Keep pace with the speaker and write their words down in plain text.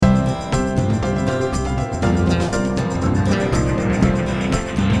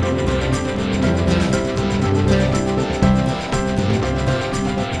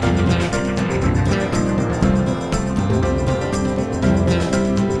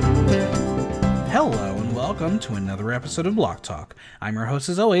welcome to another episode of Block Talk. I'm your host,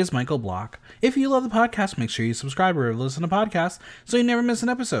 as always, Michael Block. If you love the podcast, make sure you subscribe or listen to podcasts so you never miss an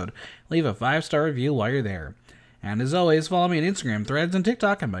episode. Leave a 5-star review while you're there. And as always, follow me on Instagram, Threads, and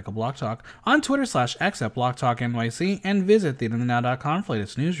TikTok at Michael Block Talk, on Twitter /X at Block Talk NYC, and visit theinternetnow.com for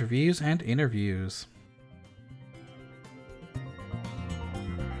latest news, reviews, and interviews.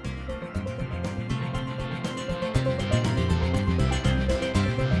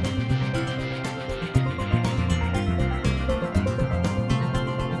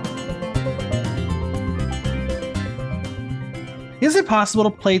 Is it possible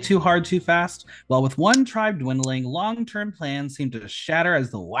to play too hard too fast? Well, with one tribe dwindling, long-term plans seem to shatter as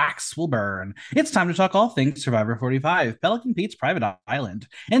the wax will burn. It's time to talk all things Survivor 45, Pelican Pete's private island.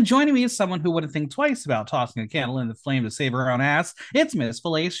 And joining me is someone who wouldn't think twice about tossing a candle in the flame to save her own ass. It's Miss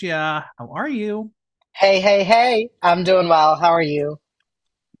Fellatia. How are you? Hey, I'm doing well. How are you?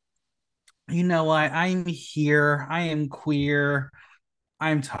 You know what? I'm here. I am queer.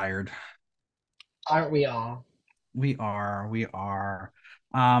 I'm tired. Aren't we all? We are.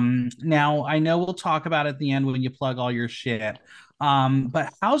 Now I know we'll talk about it at the end when you plug all your shit.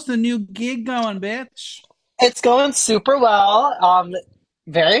 But how's the new gig going, bitch? It's going super well.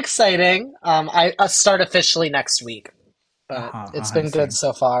 Very exciting. I start officially next week, but it's I been see. good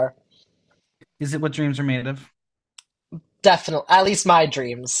so far. Is it what dreams are made of? Definitely, at least my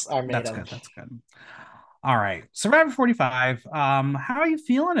dreams are made That's of. good. That's good. All right. Survivor 45. How are you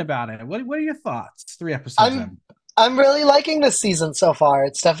feeling about it? What are your thoughts? 3 episodes I'm in. I'm really liking this season so far.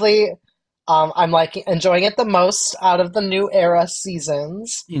 It's definitely I'm liking enjoying it the most out of the new era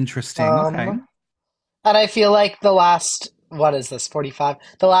seasons. Interesting. Okay. Um, And I feel like the last, what is this, 45?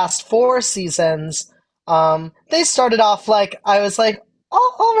 The last four seasons, they started off like, I was like,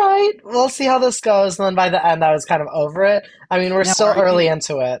 oh, all right, we'll see how this goes. And then by the end, I was kind of over it. I mean, we're Now still early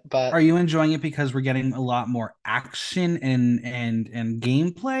into it, but are you enjoying it because we're getting a lot more action and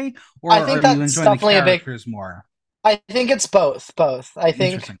gameplay, or I think are you that's enjoying the definitely a big, characters more? I think it's both. I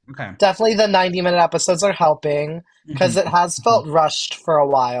think Interesting. Okay. definitely the 90-minute episodes are helping because hmm it has hmm felt rushed for a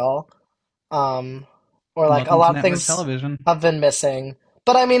while. Um, or like a Welcome to lot of network things television. have been missing.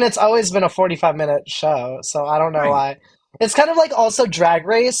 But I mean, it's always been a 45-minute show, so I don't know Right. why. It's kind of like also Drag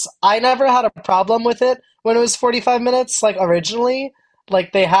Race. I never had a problem with it when it was 45 minutes, like originally.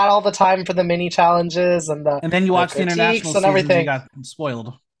 Like they had all the time for the mini challenges and And then you the watch the international critiques and seasons, you everything. got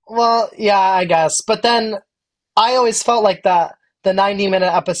spoiled. Well, yeah, I guess. But then I always felt like that the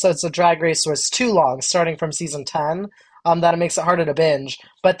 90-minute episodes of Drag Race was too long, starting from season 10, that it makes it harder to binge.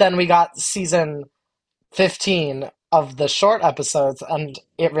 But then we got season 15 of the short episodes, and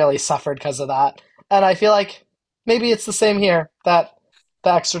it really suffered because of that. And I feel like maybe it's the same here, that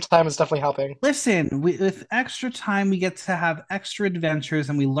the extra time is definitely helping. Listen, with extra time, we get to have extra adventures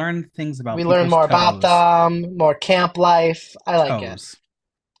and we learn things about We learn people's more about toes. them, more camp life. I like it. Toes.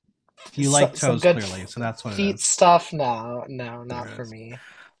 You like Some toes, good clearly, so that's what it feet is. stuff. No, There not it for is. me.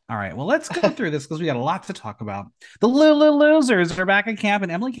 All right, well, let's go through this because we got a lot to talk about. The Lulu Losers are back in camp,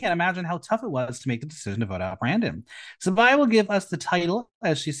 and Emily can't imagine how tough it was to make the decision to vote out Brandon. Sabaya will give us the title,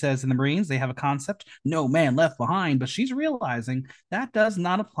 as she says in the Marines. They have a concept, no man left behind, but she's realizing that does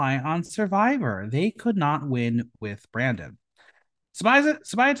not apply on Survivor. They could not win with Brandon.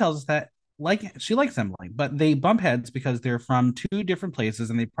 Sabaya tells us that she likes Emily, but they bump heads because they're from two different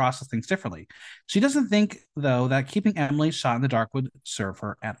places and they process things differently. She doesn't think, though, that keeping Emily shot in the dark would serve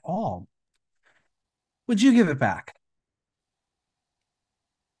her at all. Would you give it back?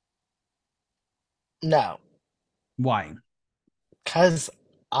 No, Why? because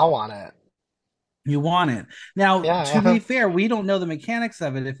I want it. You want it. Now, to be Yeah, fair, we don't know the mechanics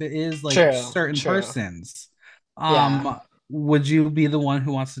of it if it is like certain true. persons. Yeah, Would you be the one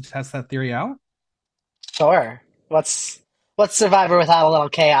who wants to test that theory out? sure. What's Survivor without a little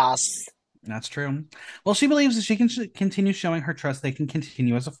chaos? That's true. Well, she believes that she can continue showing her trust. They can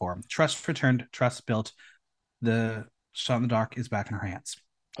continue as a form. Trust returned, trust built. The shot in the dark is back in her hands.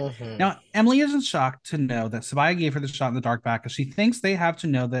 Hmm. Now, Emily isn't shocked to know that Sabaya gave her the shot in the dark back because she thinks they have to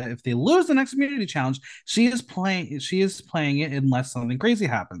know that if they lose the next community challenge, she is playing it unless something crazy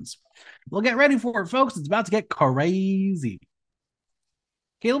happens. Well, get ready for it, folks. It's about to get crazy.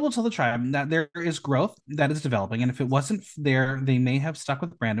 Caleb will tell the tribe that there is growth that is developing, and if it wasn't there, they may have stuck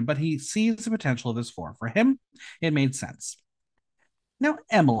with Brandon, but he sees the potential of this form. For him, it made sense. Now,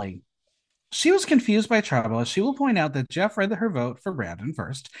 Emily, she was confused by trouble, as she will point out that Jeff read her vote for Brandon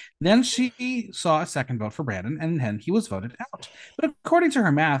first. Then she saw a second vote for Brandon, and then he was voted out. But according to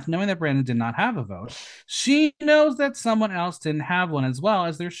her math, knowing that Brandon did not have a vote, she knows that someone else didn't have one as well,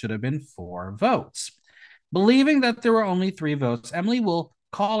 as there should have been 4 votes. Believing that there were only 3 votes, Emily will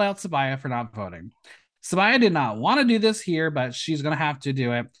call out Sabaya for not voting. Sabaya did not want to do this here, but she's going to have to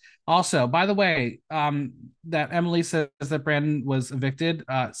do it. Also, by the way, that Emily says that Brandon was evicted,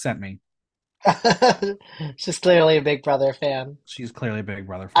 sent me. She's clearly a Big Brother fan. She's clearly a Big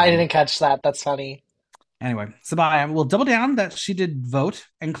Brother I fan. didn't catch that. That's funny. Anyway, Sabaya will double down that she did vote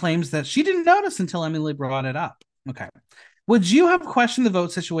and claims that she didn't notice until Emily brought it up. Okay. Would you have questioned the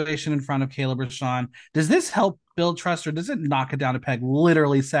vote situation in front of Caleb or Sean? Does this help build trust or does it knock it down a peg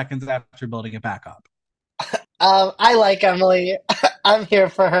literally seconds after building it back up? I like Emily. I'm here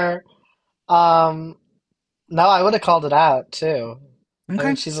for her. Um, no, I would have called it out too. I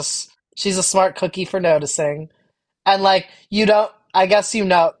Okay. think she's a smart cookie for noticing. And like you don't, I guess you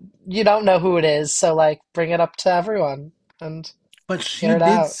don't know who it is, so like bring it up to everyone and But air she it did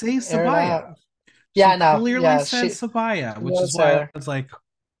out, say air it out. Sabaya. Yeah, She I know. clearly Yeah, said she Sabaya, which is was why I her. was like,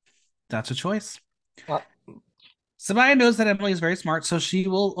 that's a choice. Well, Sabaya knows that Emily is very smart, so she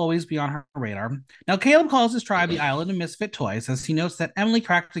will always be on her radar. Now, Caleb calls his tribe the Island of Misfit Toys as he notes that Emily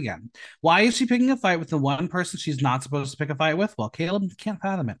cracked again. Why is she picking a fight with the one person she's not supposed to pick a fight with? Well, Caleb can't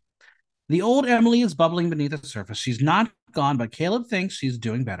fathom it. The old Emily is bubbling beneath the surface. She's not gone, but Caleb thinks she's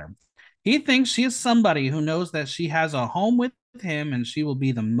doing better. He thinks she is somebody who knows that she has a home with him and she will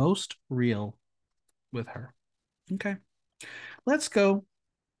be the most real with her. Okay, let's go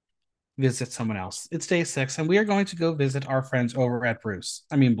visit someone else. It's day 6, and we are going to go visit our friends over at Bruce.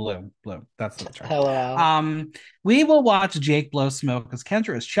 I mean, Blue. Blue. That's right. LOL. Um, we will watch Jake blow smoke as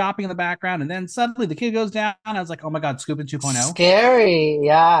Kendra is chopping in the background, and then suddenly the kid goes down. I was like, oh my god, Scoop in 2.0. Scary.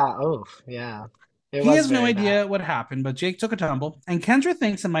 Yeah. Oh, yeah. It He was has no very bad. idea what happened, but Jake took a tumble, and Kendra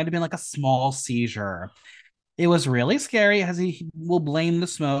thinks it might have been like a small seizure. It was really scary as he will blame the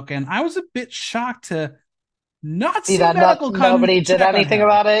smoke, and I was a bit shocked to not See see that medical come nobody did check on anything him.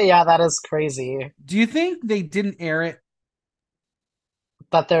 about it? Yeah, that is crazy. Do you think they didn't air it?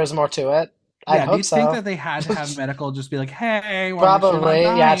 But there's more to it. I'd Yeah, do you hope think so. that they had to have medical just be like, hey, want to make sure you're not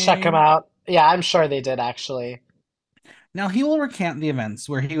Probably. Yeah, check him dying? out. Yeah, I'm sure they did actually. Now he will recant the events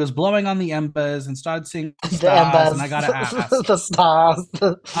where he was blowing on the embers and started seeing The stars. And Embas, I gotta ask, the stars.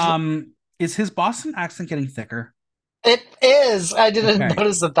 is his Boston accent getting thicker? It is. I didn't Okay,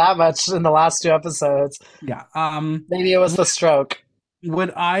 notice it that much in the last two episodes. yeah. Maybe it was the Would stroke.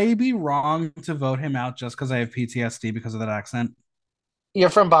 would I be wrong to vote him out just because I have PTSD because of that accent? You're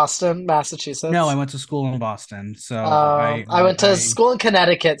from Boston, No, I Massachusetts. went to school in Boston, so I went to school in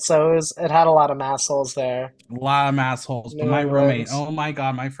Connecticut, so it had a lot of massholes there. a lot of assholes. But New my roommate, England. oh my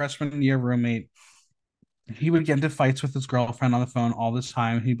god, my freshman year roommate, he would get into fights with his girlfriend on the phone all this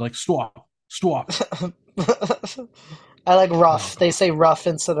time. He'd be like, "Stop, stop." I like Oh rough. They god, say rough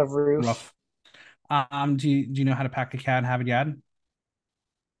instead of roof. rough. Do you know how to pack a cat and have it yad?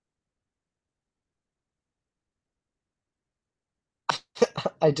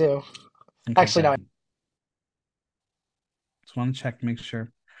 I do. Okay, Actually, no. good. Just want to check to make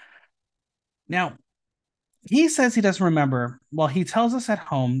sure. Now he says he doesn't remember. Well, he tells us at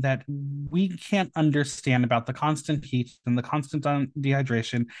home that we can't understand about the constant heat and the constant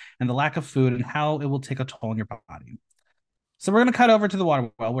dehydration and the lack of food and how it will take a toll on your body. So we're going to cut over to the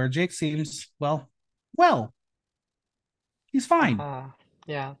water well where Jake seems, well, he's fine.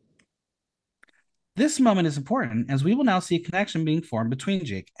 Yeah. This moment is important as we will now see a connection being formed between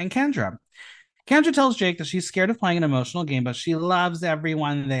Jake and Kendra. Kendra tells Jake that she's scared of playing an emotional game, but she loves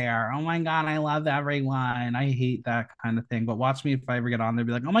everyone there. Oh my God, I love everyone. I hate that kind of thing. But watch me if I ever get on there,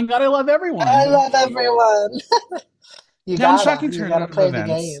 be like, oh my God, I love I everyone. love everyone. Now, in shocking You turn gotta of play the events,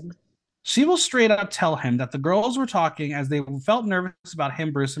 game. she will straight up tell him that the girls were talking as they felt nervous about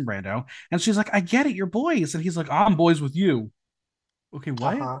him, Bruce, and Brando. And she's like, I get it, you're boys. And he's like, I'm boys with you. Okay,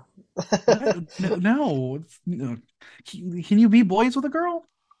 what? Uh-huh. What? No, no. Can you be boys with a girl?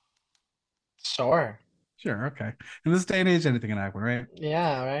 Sure. Sure, okay. In this day and age, anything can happen, right?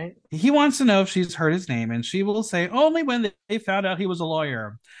 Yeah, right? He wants to know if she's heard his name, and she will say only when they found out he was a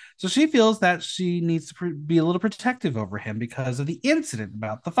lawyer. So she feels that she needs to be a little protective over him because of the incident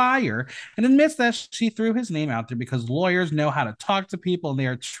about the fire, and admits that she threw his name out there because lawyers know how to talk to people and they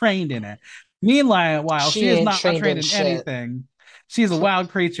are trained in it. Meanwhile, while She she is ain't not trained trained in in shit. anything, she's a wild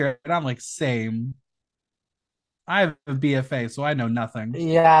creature, and I'm like, same. I have a BFA, so I know nothing.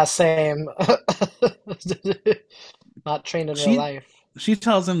 Yeah, same. Not trained in real She life. she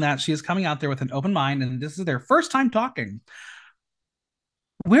tells him that she is coming out there with an open mind, and this is their first time talking.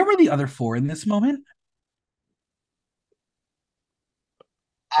 Where were the other four in this moment?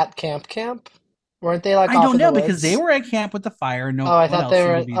 At camp? Weren't they like I off don't in the know because they woods? were at camp with the fire. No Oh, I one thought else they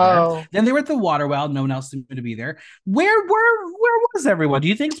seemed to were. be there. Oh, Then they were at the water well. No one else seemed to be there. Where was everyone? Do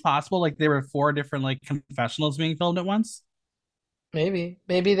you think it's possible like there were four different like confessionals being filmed at once? Maybe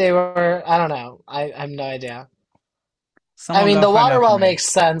they were. I don't know. I have no idea. I Someone mean, go the find water out for well me. makes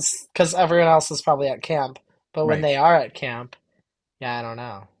sense because everyone else is probably at camp. But when Right. they are at camp, yeah, I don't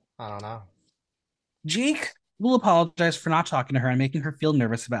know. I don't know. Jake will apologize for not talking to her and making her feel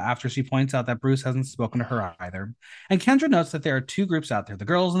nervous about after she points out that Bruce hasn't spoken to her either. And Kendra notes that there are two groups out there, the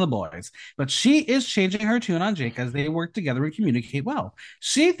girls and the boys, but she is changing her tune on Jake as they work together and communicate well.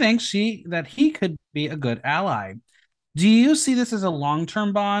 She thinks that he could be a good ally. Do you see this as a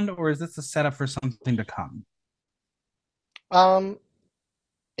long-term bond or is this a setup for something to come? Um,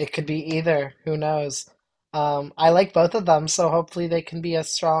 it could be either. Who knows? I like both of them, so hopefully they can be a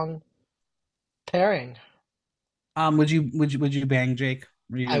strong pairing. Would you bang Jake?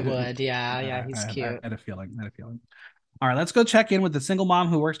 I would. Yeah, yeah, he's I cute. had a feeling. I had a feeling. All right, let's go check in with the single mom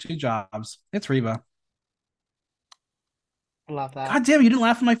who works two jobs. It's Reba. Love that. God damn, you didn't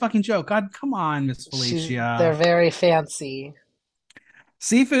laugh at my fucking joke. God, come on, Miss They're Felicia. very fancy.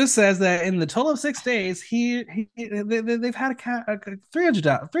 Sifu says that in the total of 6 days, they've had a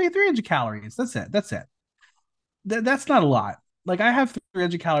 300 calories. That's it. That's it. That's not a lot. Like I have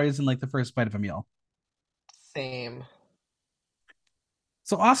 300 calories in like the first bite of a meal. Same.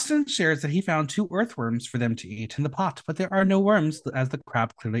 So Austin shares that he found two earthworms for them to eat in the pot, but there are no worms as the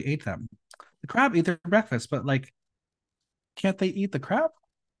crab clearly ate them. The crab ate their breakfast, but like, can't they eat the crab?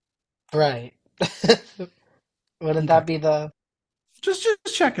 Right. Wouldn't Okay. that be the Just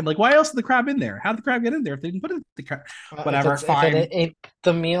checking. Like, why else is the crab in there? How did the crab get in there if they didn't put it in the crab? Whatever, if it fine. ain't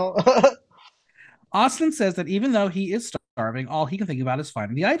the meal? Austin says that even though he is starving, all he can think about is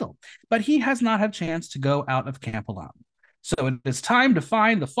finding the idol. But he has not had a chance to go out of camp alone. So it is time to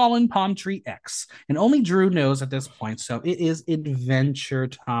find the fallen palm tree X. And only Drew knows at this point. So it is adventure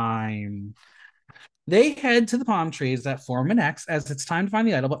time. They head to the palm trees that form an X as it's time to find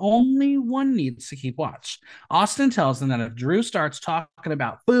the idol, but only one needs to keep watch. Austin tells them that if Drew starts talking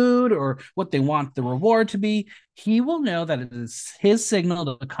about food or what they want the reward to be, he will know that it is his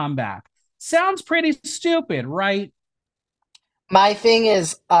signal to come back. Sounds pretty stupid, right? My thing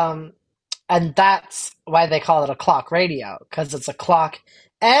is, and that's why they call it a clock radio, because it's a clock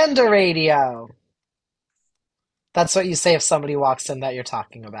and a radio. That's what you say if somebody walks in that you're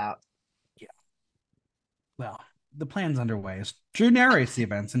talking about. Yeah. Well, the plan's underway as Drew narrates the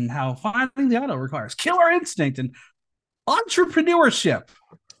events and how finding the idol requires killer instinct and entrepreneurship.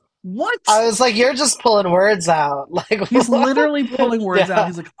 What? I was like, you're just pulling words out. Like, He's what? literally pulling words out. Yeah,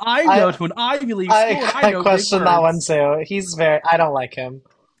 He's like, I go I, to an Ivy League school and I I know big question that one words. too. I don't like him.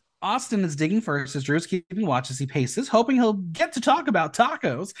 Austin is digging first as Drew's keeping watch as he paces, hoping he'll get to talk about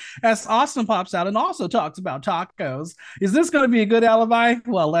tacos. As Austin pops out and also talks about tacos. Is this going to be a good alibi?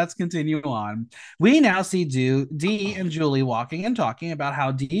 Well, let's continue on. We now see Dee and Julie walking and talking about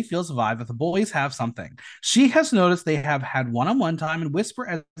how Dee feels vibe that the boys have something. She has noticed they have had one-on-one time and whisper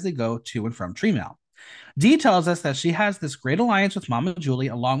as they go to and from Tree Mill. Dee tells us that she has this great alliance with Mama Julie,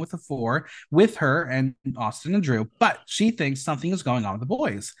 along with the four, with her and Austin and Drew, but she thinks something is going on with the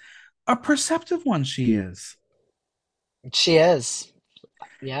boys. A perceptive one, she is. She is.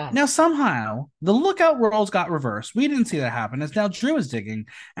 Yeah. Now, somehow, the lookout roles got reversed. We didn't see that happen, as now Drew is digging,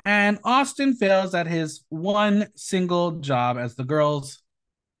 and Austin fails at his one single job as the girls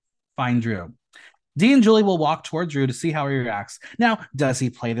find Drew. Dee and Julie will walk toward Drew to see how he reacts. Now, does he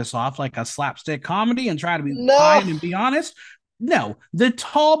play this off like a slapstick comedy and try to be No, kind and be honest? No, the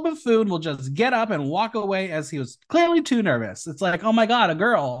tall buffoon will just get up and walk away as he was clearly too nervous. It's like, oh my God, a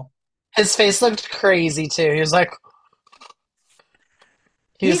girl. his face looked crazy too. He He was like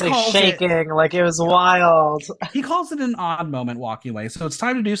calls it, shaking, like it was wild. he calls it an odd moment walking away. So it's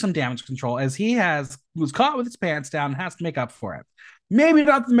time to do some damage control as was caught with his pants down and has to make up for it. Maybe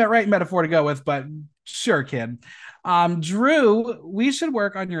not the right metaphor to go with, but sure, kid. Drew, we should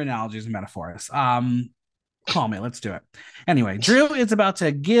work on your analogies and metaphors. Call me. Let's do it. Anyway, Drew is about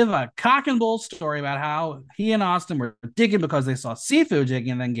to give a cock and bull story about how he and Austin were digging because they saw seafood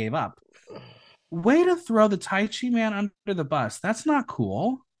digging and then gave up. Way to throw the Tai Chi man under the bus. That's not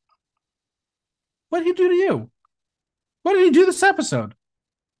cool. What did he do to you? What did he do this episode?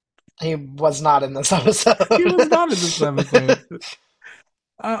 He was not in this He was episode. not in this episode.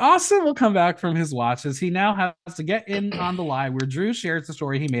 Austin will come back from his watch as he now has to get in on the lie where Drew shares the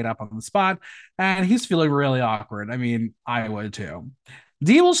story he made up on the spot, and he's feeling really awkward. I mean, I would too.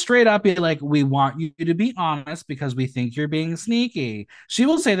 Dee will straight up be like, we want you to be honest because we think you're being sneaky. She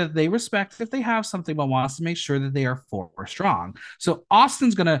will say that they respect if they have something, but wants to make sure that they are four strong. So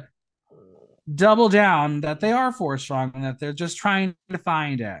Austin's going to double down that they are four strong and that they're just trying to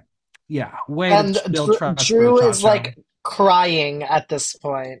find it. Yeah, way And to build trust for a Drew is cha-cha. like crying at this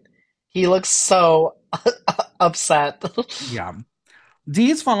point. He looks so upset. Yeah.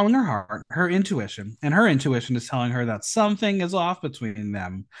 Dee is following her heart, her intuition, and her intuition is telling her that something is off between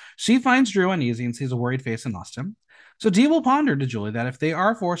them. She finds Drew uneasy and sees a worried face in Austin. So Dee will ponder to Julie that if they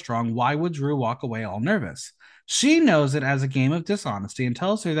are four strong, why would Drew walk away all nervous? She knows it as a game of dishonesty and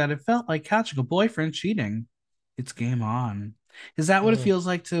tells her that it felt like catching a boyfriend cheating. It's game on. Is that what it Mm. feels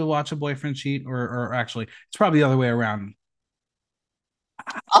like to watch a boyfriend cheat? Or actually, it's probably the other way around.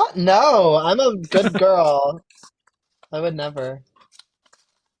 No, I'm a good girl. I would never.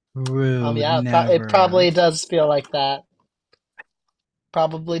 Rude, Yeah, it never. probably does feel like that.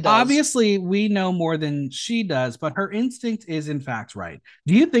 Probably does. Obviously, we know more than she does, but her instinct is in fact right.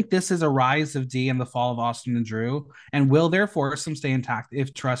 Do you think this is a rise of Dee and the fall of Austin and Drew? And will their foursome stay intact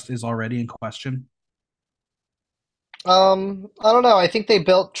if trust is already in question? I don't know. I think they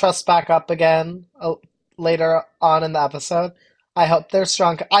built trust back up again later on in the episode. I hope they're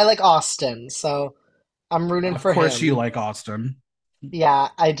strong. I like Austin, so I'm rooting Of for course, you him. like Austin. Yeah,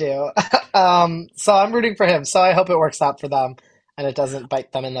 I do. So I'm rooting for him. So I hope it works out for them and it doesn't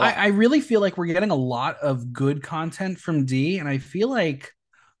bite them in the butt. I really feel like we're getting a lot of good content from Dee, and I feel like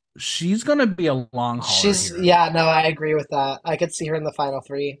she's going to be a long hauler here. Yeah, no, I agree with that. I could see her in the final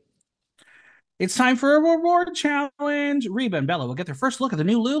three. It's time for a reward challenge. Reba and Bella will get their first look at the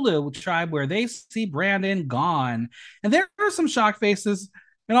new Lulu tribe where they see Brandon gone. And there are some shock faces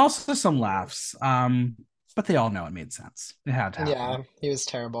and also some laughs. But they all know it made sense. It had to Yeah, happen. he was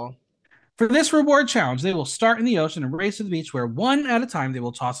terrible. For this reward challenge, they will start in the ocean and race to the beach where one at a time they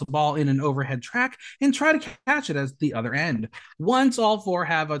will toss a ball in an overhead track and try to catch it at the other end. Once all four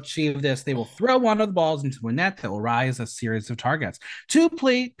have achieved this, they will throw one of the balls into a net that will rise a series of targets. Two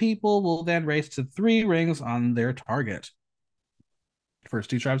plate people will then race to three rings on their target. First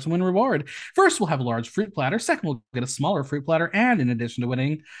two tribes will win reward. First, we'll have a large fruit platter. Second, we'll get a smaller fruit platter. And in addition to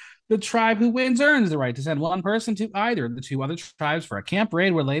winning, the tribe who wins earns the right to send one person to either of the two other tribes for a camp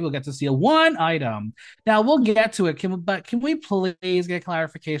raid where they will get to steal one item. Now, we'll get to it, but can we please get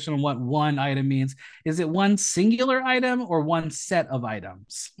clarification on what one item means? Is it one singular item or one set of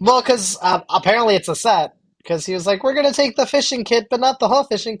items? Well, because apparently it's a set. Because he was like, we're going to take the fishing kit, but not the whole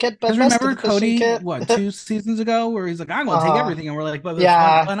fishing kit, but Because most of remember the fishing Cody, kit. what, 2 seasons ago, where he's like, I'm going to take Uh, everything. And we're like, but this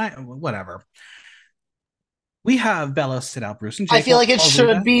yeah, one, whatever. We have Bella sit out Bruce and I Jake feel while like it should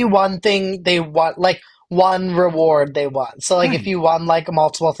Reba. be one thing they want, like one reward they want. So, like, if Right. you won like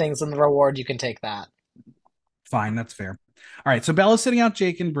multiple things in the reward, you can take that. Fine, that's fair. All right, so Bella's sitting out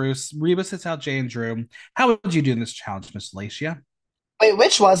Jake and Bruce. Reba sits out Jay and Drew. How would you do in this challenge, Miss Lacia? Wait,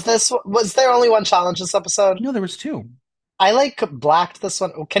 which was this? Was there only one challenge this episode? No, there was two. I like blacked this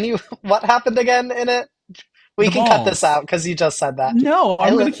one. Can you? What happened again in it? We The can cut this balls. out because you just said that. No, I,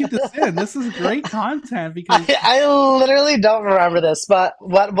 I'm going to keep this in. This is great content because I literally don't remember this, but the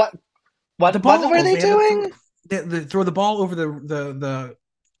what were balls, they they had to doing? they throw the ball over the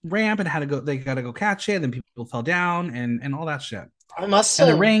ramp and had to go. They got to go catch it. And then people fell down and all that shit. I must And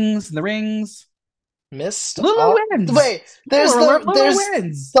have the rings. missed Lulu all. wins. Wait, Spoiler alert: Lulu there's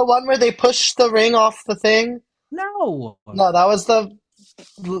wins. the one where they push the ring off the thing. No. No, that was the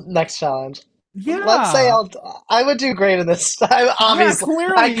next challenge. Let's say Yeah. I would do great in this. Yeah. I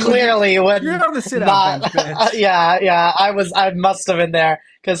Clearly, you would. clearly You're would on the sit out not. bench, bitch. Yeah, I must have been there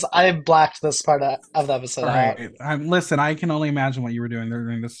because I blacked this part of the episode All out. right. Listen, I can only imagine what you were doing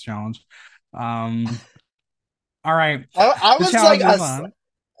during this challenge. All right. I The was like challenge is on.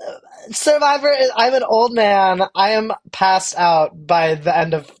 Survivor. I'm an old man. I am passed out by the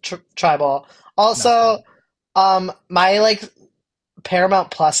end of Tribal. That's fair. Also, my like Paramount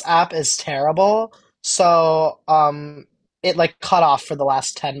Plus app is terrible, so it like cut off for the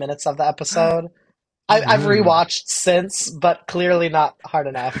last 10 minutes of the episode. Oh, I've rude. rewatched since, but clearly not hard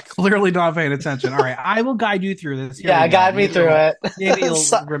enough. Clearly not paying attention. All right. I will guide you through this. Here we Yeah, go. guide me through Maybe it.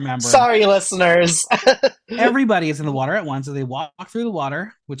 you'll remember. Sorry, listeners. Everybody is in the water at once as they walk through the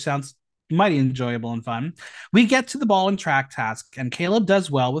water, which sounds mighty enjoyable and fun. We get to the ball and track task, and Caleb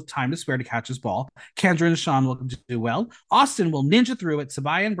does well with time to spare to catch his ball. Kendra and Sean will do well. Austin will ninja through it.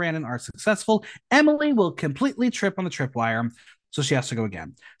 Sabaya and Brandon are successful. Emily will completely trip on the tripwire, so she has to go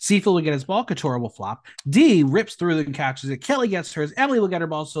again. Seafield will get his ball. Katora will flop. Dee rips through and catches it. Kelly gets hers. Emily will get her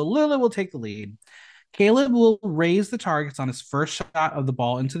ball, so Lula will take the lead. Caleb will raise the targets on his first shot of the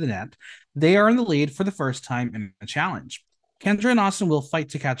ball into the net. They are in the lead for the first time in the challenge. Kendra and Austin will fight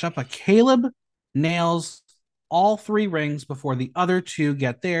to catch up, but Caleb nails all three rings before the other two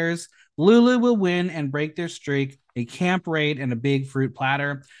get theirs. Lulu will win and break their streak, a camp raid, and a big fruit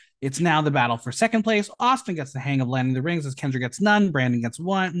platter. It's now the battle for second place. Austin gets the hang of landing the rings as Kendra gets none. Brandon gets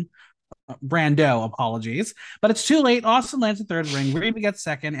one. Brando, apologies. But it's too late. Austin lands the third ring. Reba gets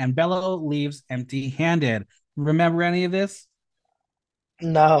second, and Bello leaves empty handed. Remember any of this?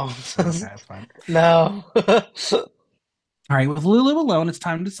 No. Okay, that's fine. No. All right, with Lulu alone, it's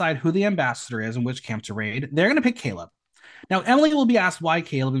time to decide who the ambassador is and which camp to raid. They're going to pick Caleb. Now, Emily will be asked why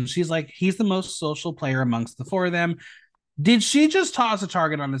Caleb, and she's like, he's the most social player amongst the four of them. Did she just toss a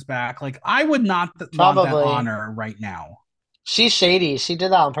target on his back? Like, I would not want that Probably. honor right now. She's shady. She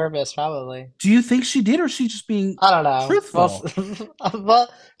did that on purpose, probably. Do you think she did, or is she just being I don't know. Well, truthful? well,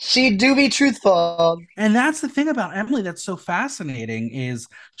 she do be truthful. And that's the thing about Emily that's so fascinating is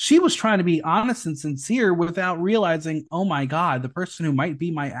she was trying to be honest and sincere without realizing, oh my God, the person who might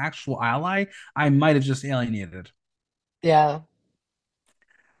be my actual ally, I might have just alienated. Yeah.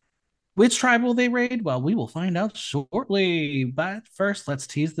 Which tribe will they raid? Well, we will find out shortly. But first, let's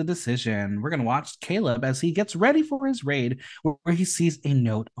tease the decision. We're going to watch Caleb as he gets ready for his raid, where he sees a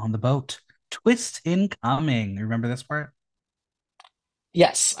note on the boat. Twist incoming. Remember this part?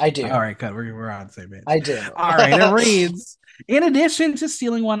 Yes, I All do. right, good. We're on the same page. I do. All right, it reads. In addition to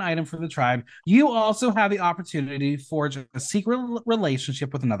stealing one item from the tribe, you also have the opportunity to forge a secret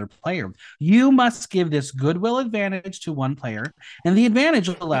relationship with another player. You must give this goodwill advantage to one player, and the advantage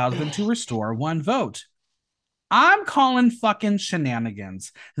allows them to restore one vote. I'm calling fucking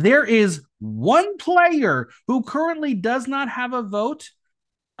shenanigans. There is one player who currently does not have a vote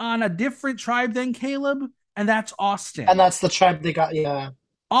on a different tribe than Caleb, and that's And Austin. that's the tribe they got. Yeah.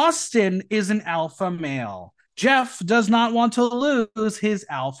 Austin is an alpha male. Jeff does not want to lose his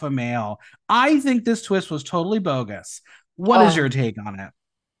alpha male. I think this twist was totally bogus. What is your Oh, take on it?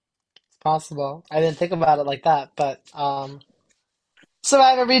 it's possible. I didn't think about it like that, but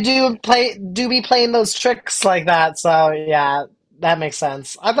Survivor, we do be playing those tricks like that. So yeah, that makes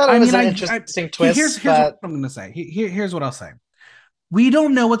sense. I thought it I was mean, an I interesting here's twist, what but I'm going to say. Here's what I'll say. We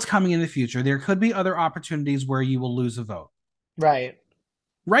don't know what's coming in the future. There could be other opportunities where you will lose a vote. right.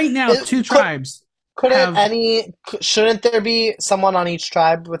 Right now, It, two could tribes couldn't have any shouldn't there be someone on each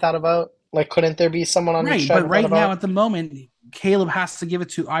tribe without a vote? Like, couldn't there be someone on each right, tribe but without a right now vote? at the moment, Caleb has to give it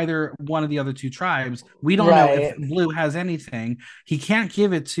to either one of the other two tribes. We don't know if Right. Blue has anything. He can't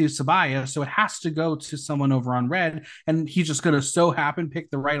give it to Sabaya, so it has to go to someone over on Red, and he's just going to so happen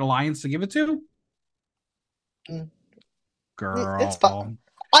pick the right alliance to give it to. Mm, it's fine. Girl,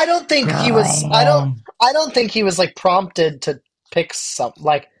 I don't think he was. I don't. girl. I don't think he was like prompted to pick some.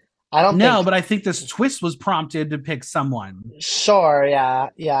 Like, I don't No, think. but I think this twist was prompted to pick someone. Sure, yeah,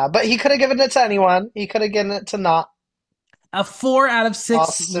 yeah. But he could have given it to anyone. He could have given it to not A 4 out of 6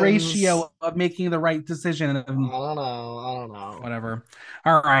 Austin's. ratio of making the right decision. I don't know. I don't know. Whatever.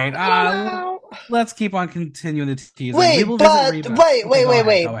 All right. I don't know. Let's keep on continuing the teasing. We Wait, will visit but Reba. wait, Okay, wait, go wait, ahead.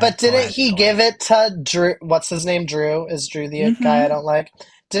 wait. Go ahead. But Go didn't ahead. he Go ahead. give it to Drew? What's his name? Drew? Is Drew the guy I Mm-hmm. don't like?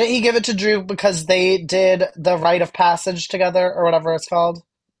 Didn't he give it to Drew because they did the rite of passage together or whatever it's called?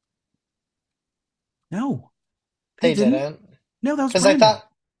 No, they They didn't. didn't. No, that was Because Brandon.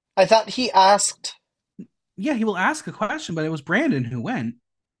 I thought he asked. Yeah, he will ask a question, but it was Brandon who went.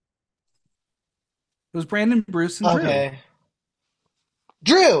 It was Brandon, Bruce, and Drew. Okay,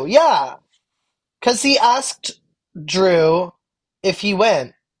 Drew, yeah, because he asked Drew if he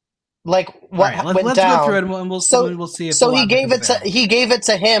went, like All what right, went let's go through down. it, and So we'll see if the so logic is there. he gave it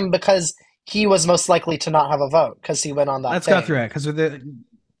to him because he was most likely to not have a vote because he went on that Let's go through thing. it because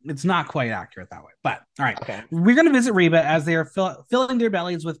it's not quite accurate that way. But all right, Okay. we're going to visit Reba as they are filling their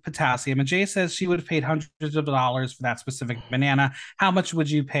bellies with potassium. And Jay says she would have paid hundreds of dollars for that specific banana. How much would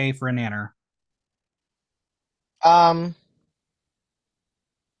you pay for a nanner? Um,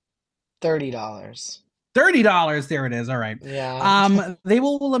 $30. $30. There it is. All right. Yeah. They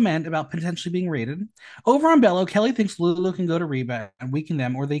will lament about potentially being raided. Over on Bello, Kelly thinks Lulu can go to Reba and weaken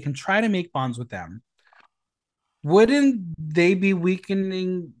them, or they can try to make bonds with them. Wouldn't they be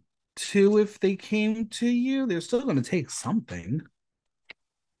weakening too if they came to you? They're still going to take something.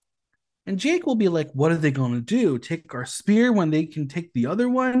 And Jake will be like, what are they going to do? Take our spear when they can take the other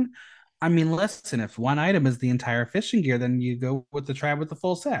one? I mean, listen, if one item is the entire fishing gear, then you go with the tribe with the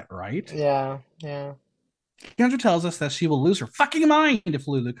full set, right? Yeah. Yeah. Kendra tells us that she will lose her fucking mind if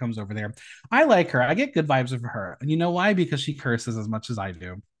Lulu comes over there. I like her. I get good vibes of her. And you know why? Because she curses as much as I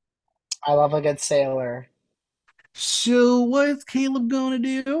do. I love a good sailor. So what's Caleb going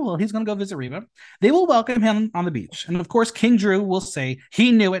to do? Well, he's going to go visit Reba. They will welcome him on the beach. And of course, King Drew will say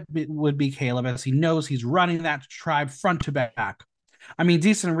he knew it would be Caleb as he knows he's running that tribe front to back. I mean,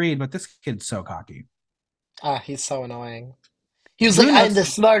 decent read, but this kid's so cocky. Ah, he's so annoying. He was like, Drew I'm notes, the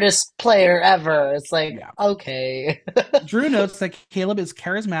smartest player ever. It's like, yeah. okay. Drew notes that Caleb is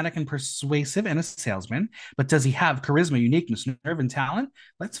charismatic and persuasive and a salesman, but does he have charisma, uniqueness, nerve, and talent?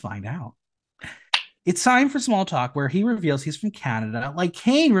 Let's find out. It's time for small talk where he reveals he's from Canada. Like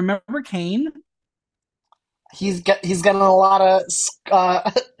Kane, remember Kane? he's getting a lot of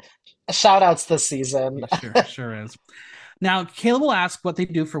shout outs this season. He sure is. Now, Caleb will ask what they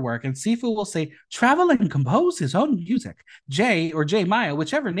do for work, and Sifu will say, travel and compose his own music. Jay or Jay Maya,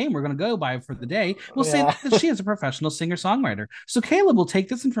 whichever name we're going to go by for the day, will say Yeah, that she is a professional singer songwriter. So Caleb will take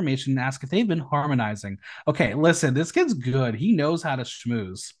this information and ask if they've been harmonizing. Okay, listen, this kid's good. He knows how to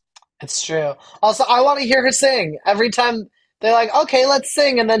schmooze. it's true. Also, I want to hear her sing. Every time they're like, okay, let's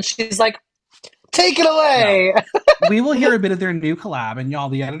sing. And then she's like, take it Well, away. we will hear a bit of their new collab, and y'all,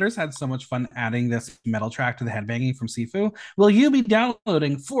 the editors had so much fun adding this metal track to the headbanging from Sifu. Will you be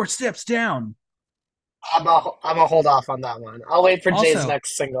downloading Four Steps Down? I'm a hold off on that one. I'll wait for Jay's Also,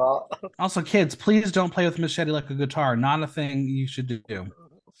 next single. kids, please don't play with machete like a guitar. Not a thing you should do.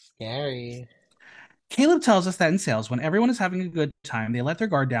 Scary. Caleb tells us that in sales, when everyone is having a good time, they let their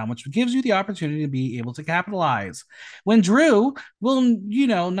guard down, which gives you the opportunity to be able to capitalize. When Drew will,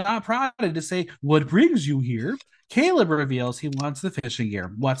 not prodded to say, what brings you here? Caleb reveals he wants the fishing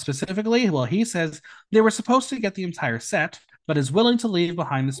gear. What specifically? Well, he says they were supposed to get the entire set, but is willing to leave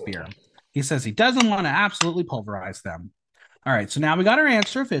behind the spear. He says he doesn't want to absolutely pulverize them. All right, so now we got our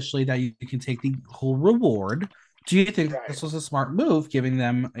answer officially that you can take the whole reward. Do you think Right. this was a smart move, giving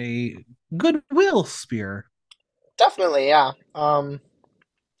them a goodwill spear? Definitely, yeah.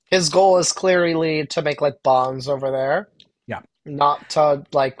 His goal is clearly to make like bombs over there, Yeah. not to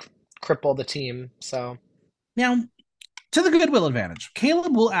like cripple the team. So Now, to the goodwill advantage,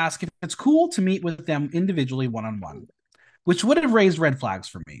 Caleb will ask if it's cool to meet with them individually one on one, which would have raised red flags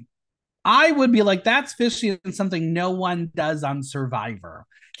for me. I would be like, that's fishy and something no one does on Survivor.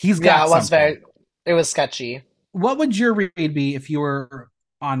 He's yeah, got something. it was sketchy. What would your read be if you were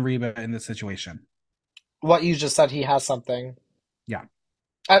on Reba in this situation? What you just said, he has something, Yeah.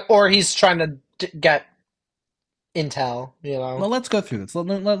 or he's trying to get intel. You know. Well, let's go through this.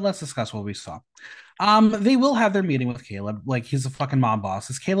 Let's discuss what we saw. They will have their meeting with Caleb, like he's a fucking mob boss,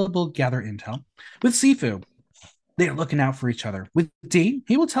 as Caleb will gather intel. With Sifu, they are looking out for each other. With Dee,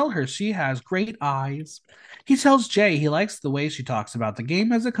 he will tell her she has great eyes. He tells Jay he likes the way she talks about the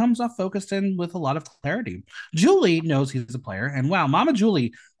game as it comes off focused and with a lot of clarity. Julie knows he's a player, and wow, Mama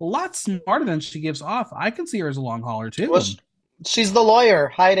Julie, a lot smarter than she gives off. I can see her as a long hauler Well, too. she's the lawyer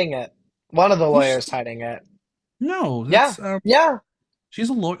hiding it. One of the Who's lawyers hiding it. no, Yeah, that's yeah, she's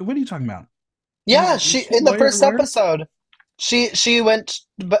a lawyer. What are you talking about? yeah. Is She she a in the first lawyer? episode, she went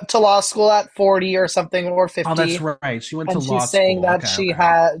to law school at 40 or something or Oh, that's 50, right. She went to and law she's saying school. that Okay, she okay.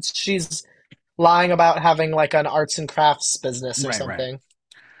 has she's lying about having like an arts and crafts business or Right. something.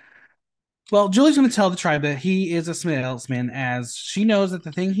 Well, Julie's going to tell the tribe that he is a salesman, as she knows that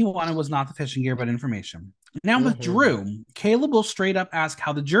the thing he wanted was not the fishing gear, but information. Now, with Hmm. Drew, Caleb will straight up ask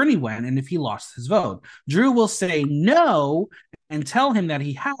how the journey went and if he lost his vote. Drew will say no and tell him that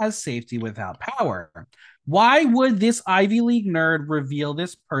he has safety without power. Why would this Ivy League nerd reveal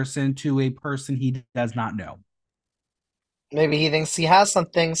this person to a person he does not know? Maybe he thinks he has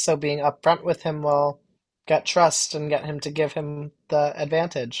something, so being upfront with him will get trust and get him to give him the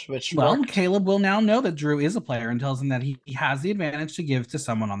advantage, which Well, worked. Caleb will now know that Drew is a player and tells him that he has the advantage to give to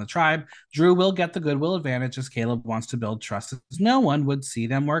someone on the tribe. Drew will get the goodwill advantage as Caleb wants to build trust as no one would see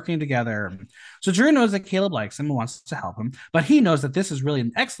them working together. So Drew knows that Caleb likes him and wants to help him, but he knows that this is really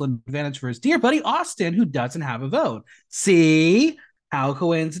an excellent advantage for his dear buddy Austin, who doesn't have a vote. See? How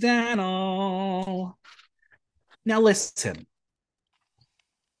coincidental. Now, listen,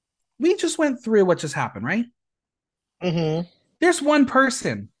 we just went through what just happened, right? Hmm. There's one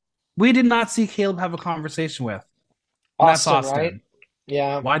person we did not see Caleb have a conversation with, and that's Austin, right? Austin.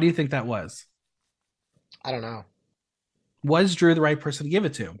 Yeah, Why do you think that was? I don't know. Was Drew the right person to give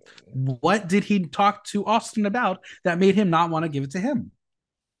it to? What did he talk to Austin about that made him not want to give it to him?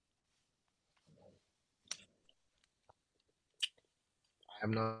 I have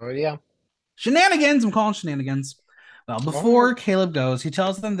no idea. Shenanigans. I'm calling shenanigans. Well, All right. before Caleb goes, he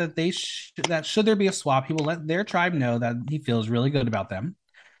tells them that that should there be a swap, he will let their tribe know that he feels really good about them.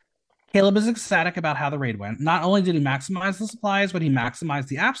 Caleb is ecstatic about how the raid went. Not only did he maximize the supplies, but he maximized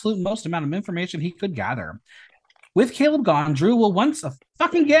the absolute most amount of information he could gather. With Caleb gone, Drew will once a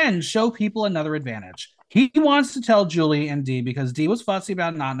fucking again show people another advantage. He wants to tell Julie and Dee because Dee was fussy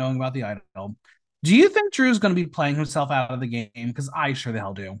about not knowing about the idol. Do you think Drew's going to be playing himself out of the game? Because I sure the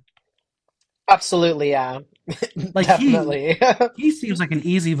hell do. Absolutely, yeah. Like Definitely. he seems like an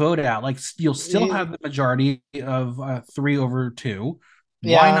easy vote out. Like you'll still He- have the majority of 3/2. Why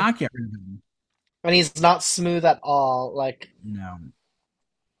yeah, not get rid of him? and he's not smooth at all. Like, No.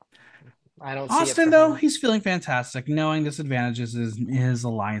 I don't see it Austin, for though, him. he's feeling fantastic, knowing this advantage is his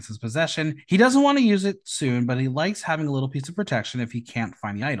alliance's possession. He doesn't want to use it soon, but he likes having a little piece of protection if he can't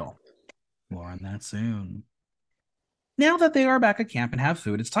find the idol. More on that soon. Now that they are back at camp and have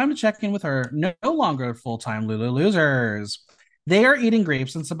food, it's time to check in with our no longer full time Lulu losers. They are eating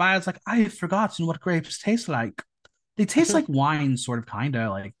grapes, and Sabaya's like, I have forgotten what grapes taste like. They taste like wine, sort of, kind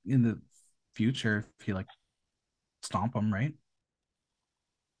of, like in the future, if you like stomp them, right?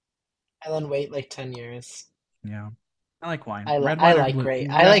 And then wait like 10 years. Yeah. I like wine. I, li- Red I wine or like blue?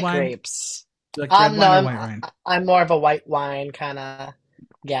 grape. I Red like wine? grapes. You like red No, wine or white wine? I'm more of a white wine kind of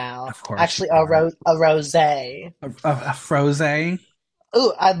gal. Of course you Actually, are. a rosé. A froze.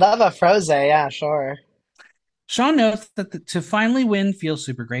 Ooh, I'd love a frosé. Yeah, sure. Sean notes that to finally win feels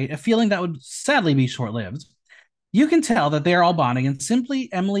super great, a feeling that would sadly be short lived. You can tell that they're all bonding, and simply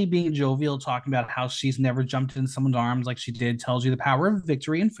Emily being jovial, talking about how she's never jumped in someone's arms like she did, tells you the power of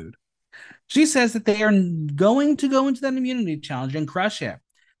victory and food. She says that they are going to go into that immunity challenge and crush it.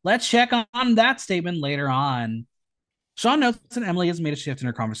 Let's check on that statement later on. Sean notes that Emily has made a shift in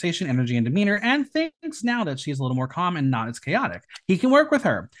her conversation, energy, and demeanor, and thinks now that she's a little more calm and not as chaotic. He can work with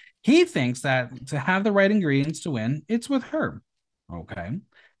her. He thinks that to have the right ingredients to win, it's with her. Okay.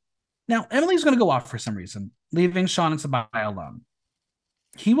 Now, Emily's going to go off for some reason, leaving Sean and Sabaya alone.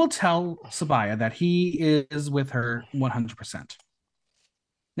 He will tell Sabaya that he is with her 100%.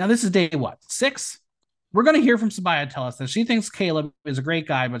 Now, this is day what? 6? We're going to hear from Sabaya tell us that she thinks Caleb is a great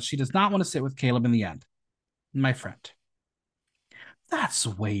guy, but she does not want to sit with Caleb in the end. My friend, that's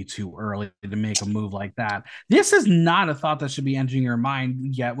way too early to make a move like that. This is not a thought that should be entering your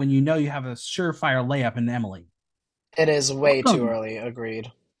mind yet when you know you have a surefire layup in Emily. It is way too Welcome, early.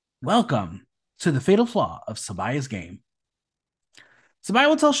 Agreed. welcome to the fatal flaw of Sabaya's game. Sabaya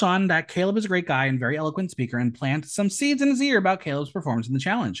will tell Sean that Caleb is a great guy and very eloquent speaker and plant some seeds in his ear about Caleb's performance in the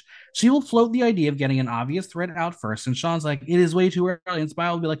challenge. She will float the idea of getting an obvious threat out first, and Sean's like, it is way too early. And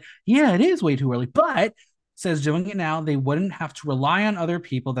Sabaya will be like, yeah, it is way too early. But says doing it now, they wouldn't have to rely on other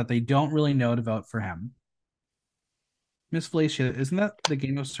people that they don't really know to vote for him. Miss Fellatia, isn't that the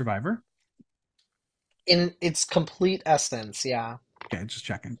game of Survivor? In its complete essence, yeah. Okay, just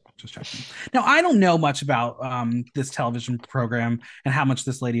checking. Just checking. Now, I don't know much about this television program and how much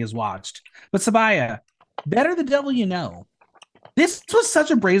this lady has watched, but Sabaya, better the devil you know. This was such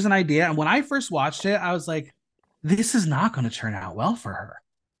a brazen idea. And when I first watched it, I was like, this is not going to turn out well for her.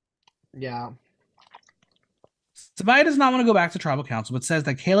 Yeah. Sabaya does not want to go back to tribal council, but says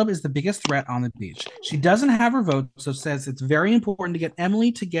that Caleb is the biggest threat on the beach. She doesn't have her vote, so says it's very important to get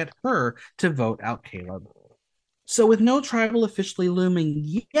Emily to get her to vote out Caleb. So, with no tribal officially looming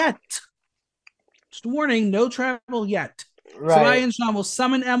yet, just a warning, no tribal yet. Sabaya Right. and Sean will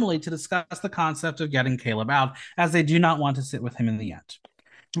summon Emily to discuss the concept of getting Caleb out, as they do not want to sit with him in the end.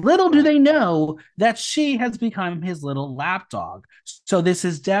 Little do Right. they know that she has become his little lapdog. So this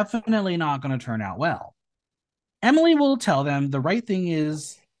is definitely not going to turn out well. Emily will tell them the right thing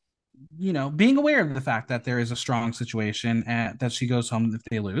is, being aware of the fact that there is a strong situation and that she goes home if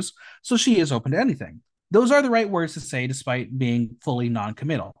they lose. So she is open to anything. Those are the right words to say despite being fully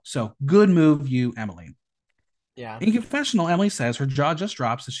non-committal. So good move, you, Emily. Yeah. In confessional, Emily says her jaw just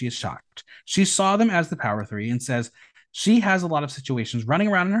drops as she is shocked. She saw them as the power three and says she has a lot of situations running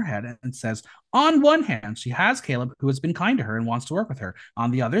around in her head and says, on one hand, she has Caleb, who has been kind to her and wants to work with her. On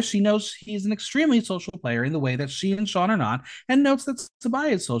the other, she knows he's an extremely social player in the way that she and Sean are not, and notes that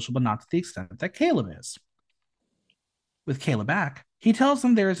Sabaya is social, but not to the extent that Caleb is. With Caleb back, he tells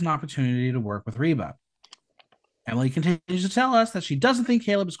them there is an opportunity to work with Reba. Emily continues to tell us that she doesn't think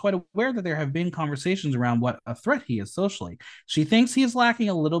Caleb is quite aware that there have been conversations around what a threat he is socially. She thinks he is lacking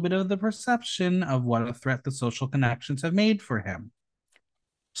a little bit of the perception of what a threat the social connections have made for him.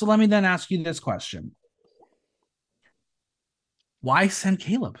 So let me then ask you this question. Why send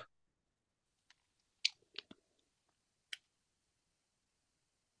Caleb?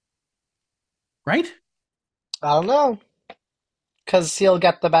 Right? I don't know. Because he'll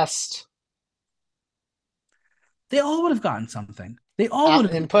get the best They all would have gotten something. They all would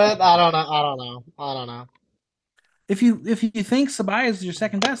have. input. I don't know. I don't know. I don't know. If you think Sabaya is your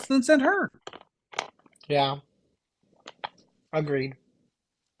second best, then send her. Yeah. Agreed.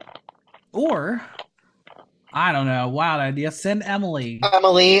 Or I don't know, wild idea. Send Emily,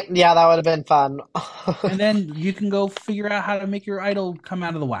 Emily. Yeah, that would have been fun. and then you can go figure out how to make your idol come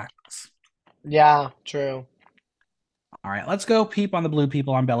out of the wax. Yeah, true. All right, let's go peep on the blue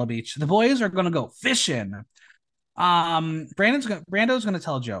people on Bella Beach. The boys are gonna go fishing. Brando's gonna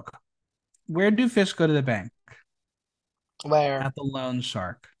tell a joke. Where do fish go to the bank? Where? At the Lone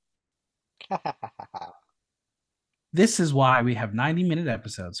Shark. This is why we have 90-minute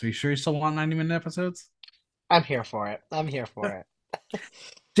episodes. Are you sure you still want 90-minute episodes? I'm here for it. I'm here for it.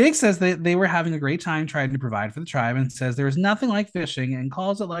 Jake says that they were having a great time trying to provide for the tribe and says there is nothing like fishing and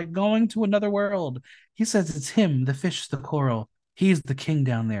calls it like going to another world. He says it's him, the fish, the coral. He's the king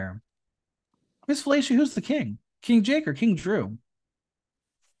down there. Miss Fellatia, who's the king? King Jake or King Drew?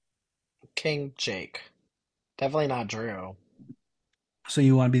 King Jake. Definitely not Drew. So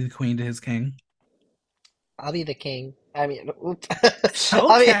you want to be the queen to his king? I'll be the king. I mean,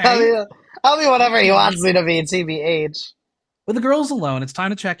 I'll be, I'll Okay. be, I'll be whatever he Okay. wants me to be, TBH. With the girls alone, it's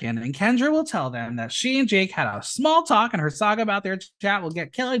time to check in, and Kendra will tell them that she and Jake had a small talk, and her saga about their chat will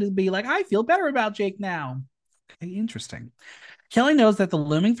get Kelly to be like, I feel better about Jake now. Okay, interesting. Kelly knows that the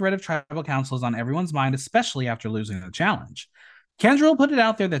looming threat of tribal council is on everyone's mind, especially after losing the challenge. Kendra will put it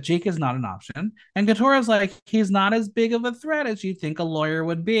out there that Jake is not an option, and Katora's like, he's not as big of a threat as you think a lawyer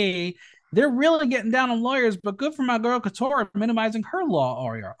would be. They're really getting down on lawyers, but good for my girl Katora minimizing her law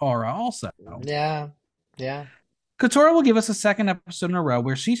aura also. Yeah, yeah. Katora will give us a second episode in a row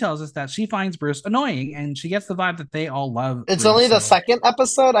where she tells us that she finds Bruce annoying and she gets the vibe that they all love It's only Bruce. the So, second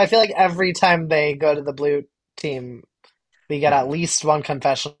episode. I feel like every time they go to the blue team, we get yeah. at least one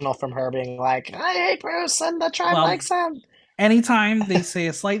confessional from her being like, I hate Bruce and the tribe Well, likes him. anytime they say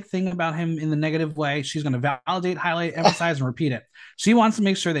a slight thing about him in the negative way, she's going to validate, highlight, emphasize, and repeat it. She wants to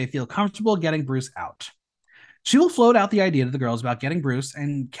make sure they feel comfortable getting Bruce out. She will float out the idea to the girls about getting Bruce,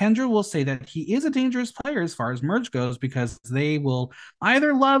 and Kendra will say that he is a dangerous player as far as merge goes because they will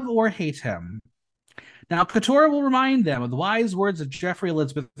either love or hate him. Now, Katora will remind them of the wise words of Jeffrey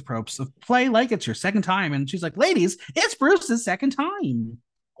Elizabeth Probst of play like it's your second time. And she's like, ladies, it's Bruce's second time.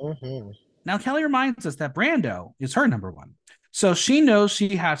 Hmm. Now, Kelly reminds us that Brando is her number one. So she knows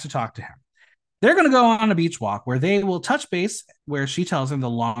she has to talk to him. They're going to go on a beach walk where they will touch base, where she tells him the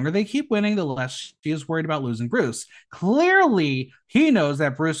longer they keep winning, the less she is worried about losing Bruce. Clearly, he knows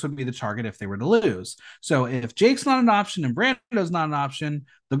that Bruce would be the target if they were to lose. So if Jake's not an option and Brando's not an option,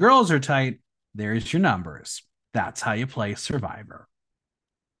 the girls are tight. There's your numbers. That's how you play Survivor.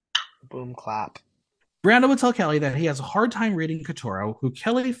 Boom clap. Brando would tell Kelly that he has a hard time reading Katoro, who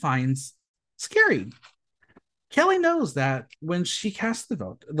Kelly finds scary. Kelly knows that when she casts the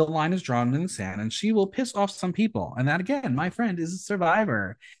vote, the line is drawn in the sand and she will piss off some people. And that, again, my friend, is a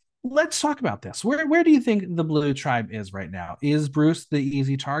survivor. Let's talk about this. Where do you think the blue tribe is right now? Is Bruce the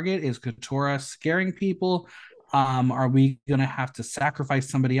easy target? Is Katora scaring people? Are we going to have to sacrifice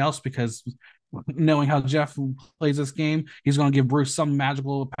somebody else because knowing how Jeff plays this game, he's going to give Bruce some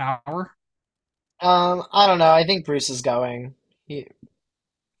magical power? I don't know. I think Bruce is going. He,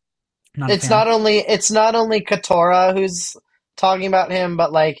 Not a it's fan. not only it's not only Katora who's talking about him,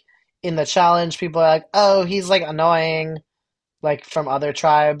 but like in the challenge, people are like, "Oh, he's like annoying," like from other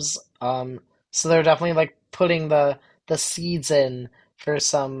tribes. So they're definitely like putting the seeds in for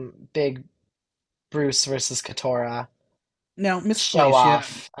some big Bruce versus Katora Now, Miss show Felicia,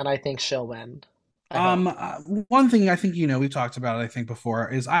 off, and I think she'll win. I hope. one thing I think we've talked about it I think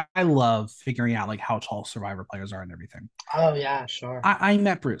before is I love figuring out like how tall Survivor players are and everything. Oh yeah, sure. I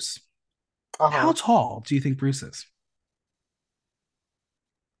met Bruce. How Uh-huh. tall do you think Bruce is?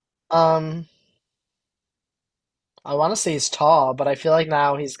 Um, I want to say he's tall, but I feel like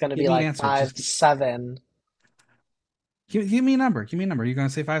now he's gonna Give be me an like answer. five Just seven. give me a number. Give me a number. Are you gonna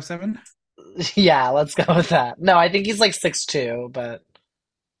say 5'7"? Yeah, let's go with that. No, I think he's like 6'2", but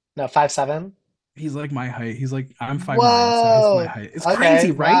no, 5'7". He's like my height. He's like I'm 5'9", so he's my Whoa. height. It's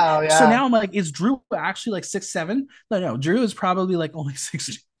crazy, Okay. right? Wow. So Yeah. now I'm like, is Drew actually like 6'7"? No, Drew is probably like only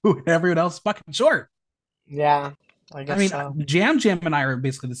 6'2", everyone else is fucking short. Yeah. I I guess mean, so. Jam and I are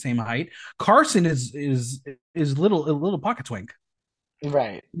basically the same height. Carson is little a little pocket twink,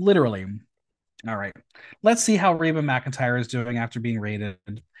 Right. literally. All right, let's see how Reba McIntyre is doing after being rated.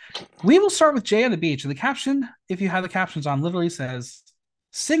 We will start with Jay on the beach, and the caption, if you have the captions on, literally says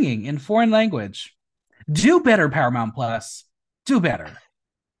 "singing in foreign language." Do better, Paramount Plus. Do better.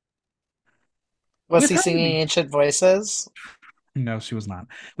 Was With he her on the singing beach, Ancient Voices? no, she was not.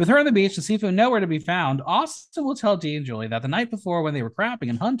 With her on the beach and Sifu nowhere to be found, Austin will tell Dee and Julie that the night before when they were crapping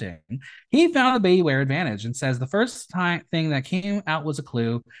and hunting, he found the Beware advantage and says the first time thing that came out was a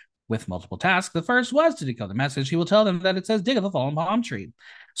clue with multiple tasks. The first was to decode the message. He will tell them that it says dig at the fallen palm tree.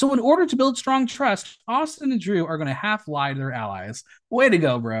 So in order to build strong trust, Austin and Drew are going to half lie to their allies. Way to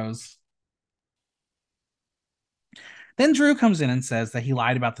go, bros. Then Drew comes in and says that he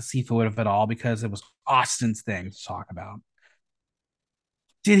lied about the seafood of it all because it was Austin's thing to talk about.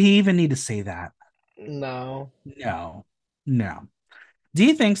 Did he even need to say that? No. No, no.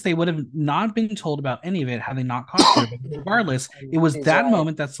 Dee thinks they would have not been told about any of it had they not caught Drew. But regardless, it was He's that right.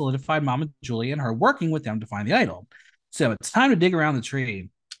 moment that solidified Mama Julie and her working with them to find the idol. So it's time to dig around the tree.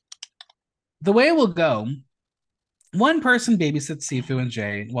 The way it will go One person babysits Sifu and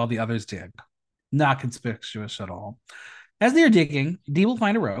Jay while the others dig. Not conspicuous at all. As they are digging, Dee will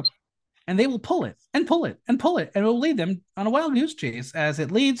find a rope and they will pull it and pull it and pull it, and it will lead them on a wild goose chase as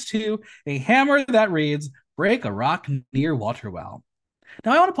it leads to a hammer that reads, "Break a rock near Waterwell."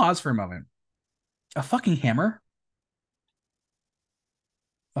 Now, I want to pause for a moment. A fucking hammer?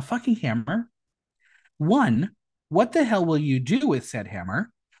 A fucking hammer? One, what the hell will you do with said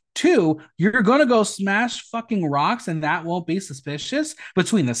hammer? Two, you're gonna go smash fucking rocks and that won't be suspicious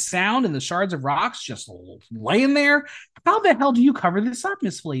between the sound and the shards of rocks just laying there? How the hell do you cover this up,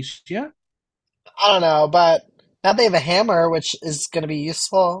 Miss Felicia? I don't know, but now they have a hammer, which is going to be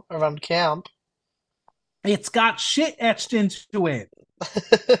useful around camp. It's got shit etched into it.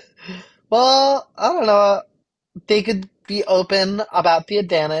 Well, I don't know. They could be open about the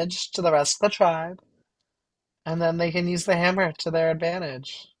advantage to the rest of the tribe, and then they can use the hammer to their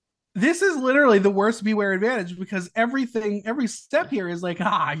advantage. This is literally the worst beware advantage because everything, every step here is like,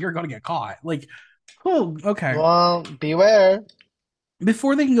 you're gonna get caught. Like, oh, okay. Well, beware.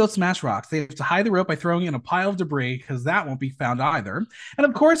 Before they can go smash rocks, they have to hide the rope by throwing it in a pile of debris because that won't be found either. And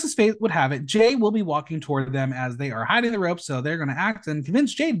of course, as fate would have it, Jay will be walking toward them as they are hiding the rope, so they're going to act and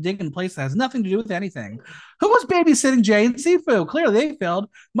convince Jay to dig in a place that has nothing to do with anything. Who was babysitting Jay and Sifu? Clearly, they failed.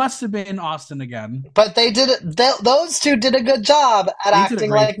 Must have been Austin again. But they did it. Those two did a good job at They did a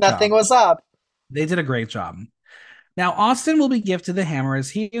acting like great nothing job. was up. They did a great job. Now, Austin will be gifted the hammer as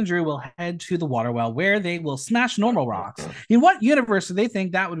he and Drew will head to the water well where they will smash normal rocks. In what universe do they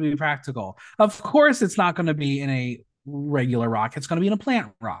think that would be practical? Of course, it's not going to be in a regular rock, it's going to be in a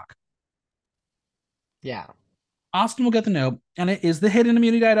plant rock. Yeah. Austin will get the note, and it is the hidden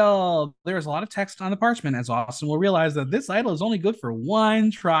immunity idol. There is a lot of text on the parchment as Austin will realize that this idol is only good for one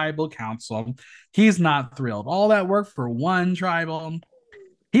tribal council. He's not thrilled. All that work for one tribal.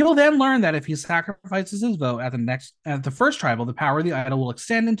 He will then learn that if he sacrifices his vote at the first tribal, the power of the idol will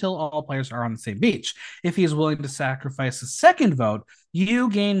extend until all players are on the same beach. If he is willing to sacrifice a second vote, you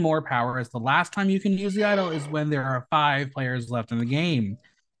gain more power, as the last time you can use the idol is when there are 5 players left in the game.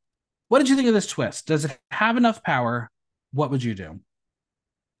 What did you think of this twist? Does it have enough power? What would you do?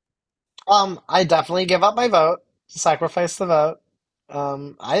 I definitely give up my vote, sacrifice the vote.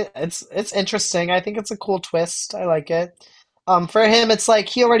 It's interesting. I think it's a cool twist. I like it. For him, it's like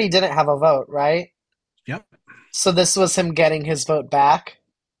he already didn't have a vote, right? Yep. So this was him getting his vote back,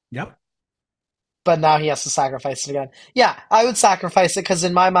 Yep. but now he has to sacrifice it again. Yeah, I would sacrifice it because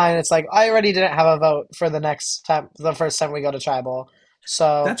in my mind, it's like I already didn't have a vote for the next time, the first time we go to tribal.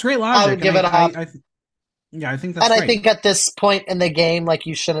 So That's great I logic. would And give it up. yeah, I think that's And I great. think at this point in the game, like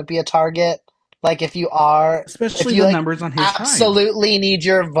you shouldn't be a target. Like if Especially you the like numbers on his side. absolutely need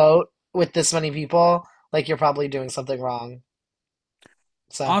your vote with this many people, like you're probably doing something wrong.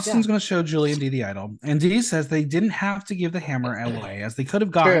 So yeah, Austin's going to show Julie and Dee the idol, and Dee says they didn't have to give the hammer away as they could have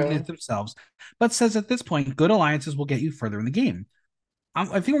gotten it true. themselves, but says at this point, good alliances will get you further in the game.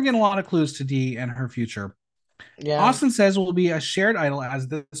 I think we're getting a lot of clues to Dee and her future. Yeah. Austin says it will be a shared idol as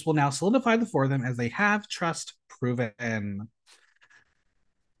this will now solidify the four of them as they have trust proven.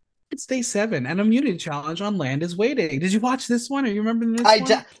 It's day 7, and immunity challenge on land is waiting. Did you watch this one? Are you remembering this I one?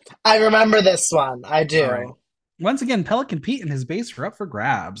 d- I remember this one. I All right. do. Once again, Pelican Pete and his base are up for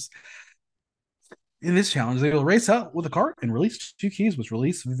grabs. In this challenge, they will race out with a cart and release 2 keys, which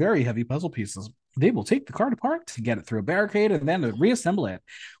release very heavy puzzle pieces. They will take the cart apart to get it through a barricade and then reassemble it.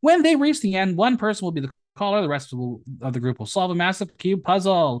 When they reach the end, one person will be the caller. The rest of the group will solve a massive cube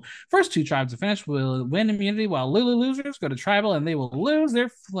puzzle. First 2 tribes to finish will win immunity, while Lulu losers go to tribal and they will lose their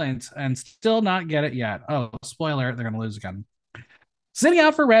flint and still not get it yet. Oh, spoiler, they're going to lose again. Sitting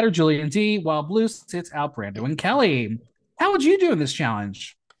out for Red or Julie and D, while Blue sits out Brando and Kelly. How would you do in this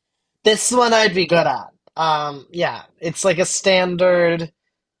challenge? This one I'd be good at. Yeah, it's like a standard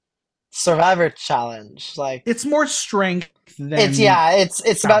survivor challenge. Like It's more strength it's than yeah, it's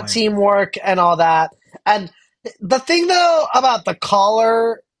about talent. teamwork and all that. And the thing though about the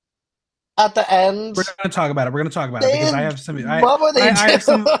caller at the end, We're going to talk about it. We're going to talk about it because I they have some. what would they I do? have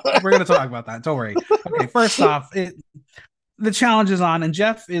some. We're going to talk about that. Don't worry. Okay. First off, the challenge is on, and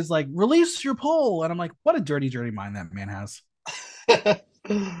Jeff is like, "Release your pole," and I'm like, "What a dirty, dirty mind that man has."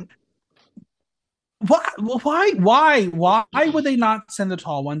 Why? Why would they not send the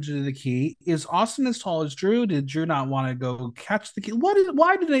tall one to the key? Is Austin as tall as Drew? Did Drew not want to go catch the key? What is?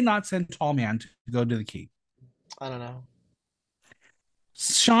 Why did they not send tall man to go to the key? I don't know.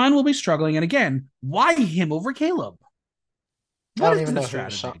 Sean will be struggling, and again, why him over Caleb? I What don't is even the know who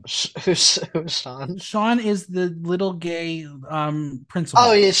Sean. strategy? Who's Sean? Sean is the little gay Oh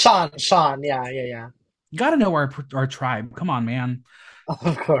principal. yeah, Sean. Sean. Yeah, yeah, yeah. You got to know our tribe. Come on, man.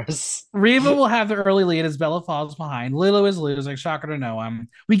 Of course. Reba will have the early lead as Bella falls behind. Lulu is losing, shocker to no one.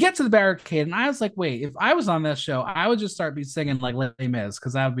 We get to the barricade, and I was like, wait, if I was on this show, I would just start be singing like Les Mis,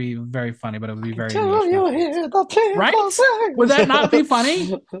 because that would be very funny, but it would be very Do niche you reference. hear the people Right? Would that not be funny?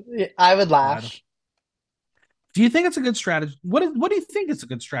 sing? I would God. laugh. Do you think it's a good strategy? What do you think is a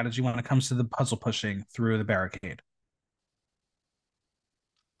good strategy when it comes to the puzzle pushing through the barricade?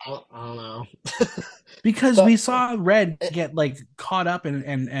 I don't know. Because The, we saw Red it, get like caught up and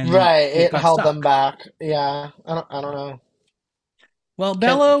right, it it got held them stuck. back. Yeah, I don't know. Well, Can,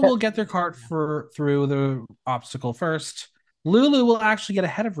 Bella can, will get their cart for through the obstacle first. Lulu will actually get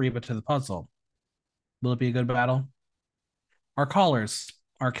ahead of Reba to the puzzle. Will it be a good battle? Our callers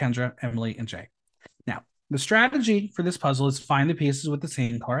are Kendra, Emily, and Jay. Now, the strategy for this puzzle is find the pieces with the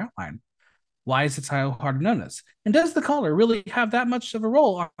same color outline. Why is it so hard to notice? And does the caller really have that much of a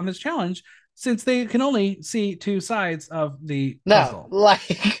role on this challenge since they can only see two sides of the no, puzzle?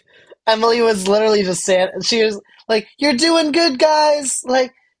 like Emily was literally just saying, she was like, "You're doing good, guys.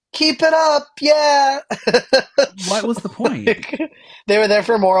 Like, keep it up, yeah." What was the point? Like, they were there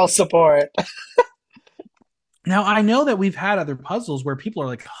for moral support. Now, I know that we've had other puzzles where people are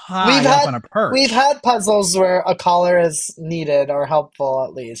like We've high up had on a we've perch. had puzzles where a collar is needed or helpful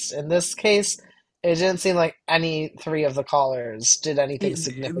at least. In this case, it didn't seem like any three of the collars did anything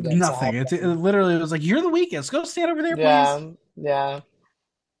significant to Nothing. help It them. literally was like, you're the weakest. Go stand over there, please. Yeah,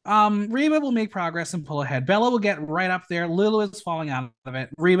 yeah. Reba will make progress and pull ahead. Bella will get right up there. Lulu is falling out of it.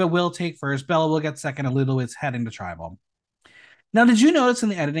 Reba will take first. Bella will get second, and Lulu is heading to tribal. Now, did you notice in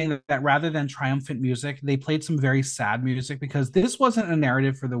the editing that rather than triumphant music, they played some very sad music because this wasn't a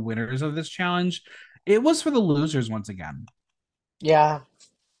narrative for the winners of this challenge. It was for the losers once again. Yeah,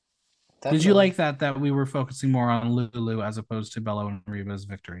 Did you definitely. like that we were focusing more on Lulu as opposed to Bella and Reba's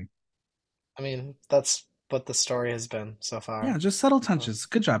victory? I mean, that's what the story has been so Yeah, far. just subtle So. touches.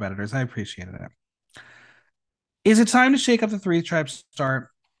 Good job, editors. I appreciated it. Is it time to shake up the three tribes start?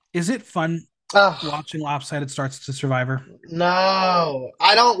 Is it fun Oh, watching lopsided starts to Survivor? no.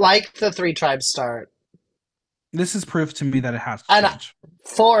 I don't like the three tribes start. This is proof to me that it has to And change.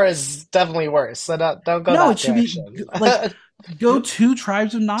 four is definitely worse. So don't go No, it that should be direction. like go two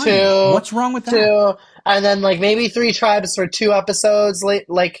tribes of nine. Two, What's wrong with that? two, and then like maybe three tribes for two episodes.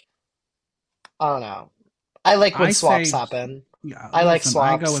 Like I don't know. I like when I swaps say, happen. yeah, I like listen,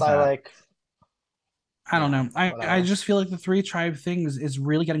 I go swaps. with I that. like I don't know. I whatever. just feel like the three tribe thing is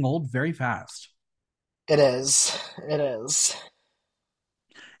really getting old very fast. It is. It is.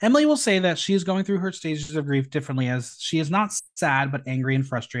 Emily will say that she is going through her stages of grief differently as she is not sad but angry and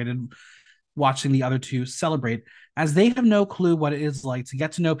frustrated watching the other two celebrate, as they have no clue what it is like to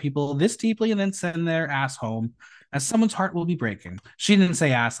get to know people this deeply and then send their ass home, as someone's heart will be breaking. She didn't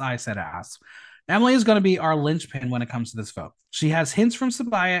say ass, I said ass. Emily is going to be our linchpin when it comes to this vote. She has hints from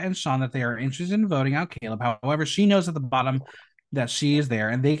Sabaya and Sean that they are interested in voting out Caleb. However, she knows at the bottom that she is there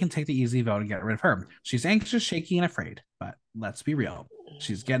and they can take the easy vote and get rid of her. She's anxious, shaky, and afraid, but let's be real.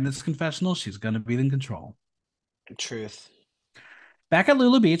 She's getting this confessional. She's going to be in control. Truth. Back at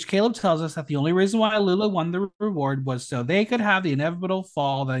Lulu Beach, Caleb tells us that the only reason why Lulu won the reward was so they could have the inevitable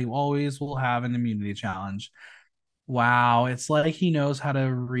fall that he always will have in the immunity challenge. Wow, it's like he knows how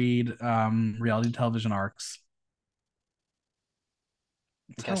to read reality television arcs.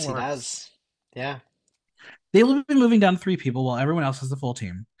 I That's how it guess he works. does. Yeah. They will be moving down to three people while everyone else has the full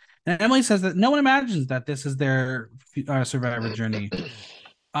team. And Emily says that no one imagines that this is their survivor journey.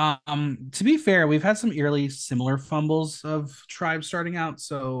 To be fair, we've had some eerily similar fumbles of tribes starting out.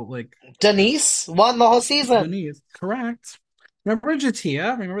 So, like, Denise won the whole season. Denise, correct. Remember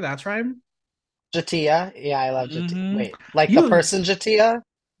Jatia? Remember that tribe? Jatia. Yeah, I love Jatia. Mm-hmm. Wait, like the You, person Jatia?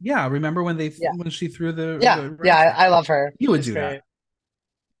 yeah. Remember when Yeah. when she threw Yeah. the Yeah, rice thing? I love her. You would She's do that. great.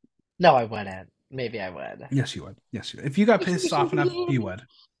 No, I wouldn't. Maybe I would. Yes, you would. Yes, you would. If you got pissed off enough, you would.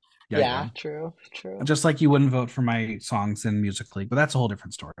 Yeah, you Yeah, would. true, true. Just like you wouldn't vote for my songs in Music League, but that's a whole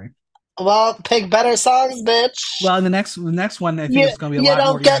different story. Well, pick better songs, bitch. Well, in the next one, I think it's going to be a lot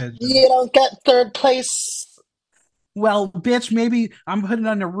more You Eurovision. don't get third place. Well, bitch, maybe I'm putting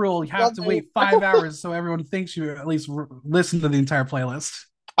on a rule. You have to wait 5 hours so everyone thinks you at least listen to the entire playlist.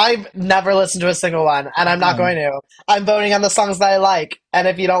 I've never listened to a single one, and I'm not Well, going to. I'm voting on the songs that I like, and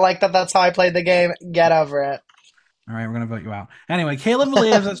if you don't like that, that's how I played the game. Get over it. all right, we're gonna vote you out. Anyway, Caleb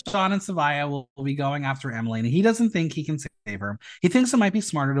believes that Sean and Savaya will be going after Emily, and he doesn't think he can save her. He thinks it might be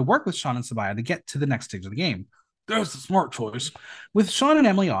smarter to work with Sean and Savaya to get to the next stage of the game. There's the smart choice. With Sean and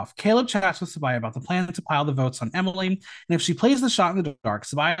Emily off, Caleb chats with Sabaya about the plan to pile the votes on Emily, and if she plays the shot in the dark,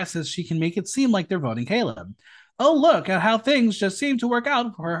 Sabaya says she can make it seem like they're voting Caleb. Oh, look at how things just seem to work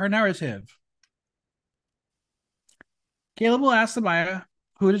out for her narrative. Caleb will ask Sabaya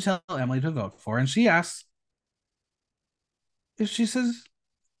who to tell Emily to vote for, and she asks if she says,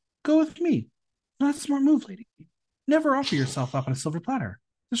 "Go with me." That's a smart move, lady. Never offer yourself up on a silver platter.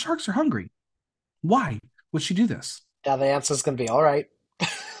 The sharks are hungry. Why would she do this? Yeah, the answer's gonna be all right.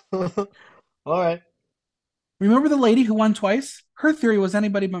 All right. Remember the lady who won twice? Her theory was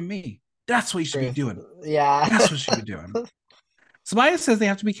anybody but me. That's what you should be Truth. doing. Yeah. That's what she'd be doing. Sabaya says they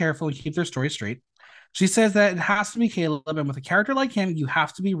have to be careful and keep their story straight. She says that it has to be Caleb, and with a character like him, you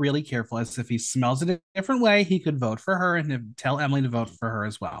have to be really careful, as if he smells it a different way, he could vote for her and tell Emily to vote for her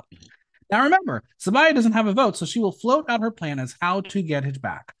as well. Now remember, Sabaya doesn't have a vote, so she will float out her plan as how to get it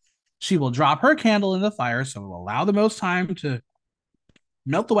back. She will drop her candle in the fire, so it will allow the most time to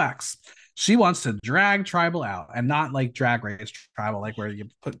melt the wax. She wants to drag tribal out and not like drag race tribal, like where you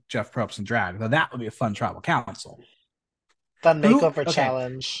put Jeff Probst in drag. Now that would be a fun tribal council. The Who? makeover Okay,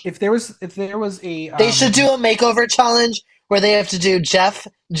 challenge. if there was a They should do a makeover challenge where they have to do Jeff,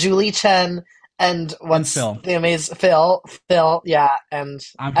 Julie Chen, and and what's Phil, the amazing Phil, yeah, I'm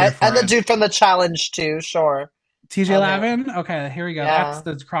here and for the it. dude from the challenge too. Sure, TJ I'm here. Lavin. Okay, here we go. That's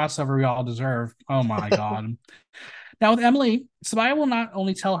Yeah, the crossover we all deserve. Oh my god. Now with Emily, Sabaya will not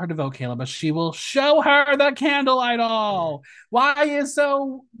only tell her to vote Caleb, but she will show her the candle idol. Why is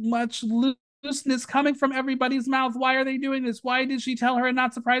so much looseness coming from everybody's mouth? Why are they doing this? Why did she tell her and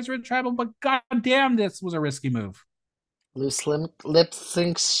not surprise her at tribal? But god damn, this was a risky move. loose lip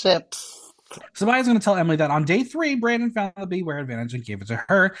sync ships. Sabaya's going to tell Emily that on day 3, Brandon found the beware advantage and gave it to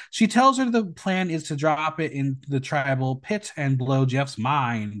her. She tells her the plan is to drop it in the tribal pit and blow Jeff's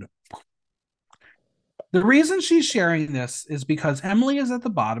mind. The reason she's sharing this is because Emily is at the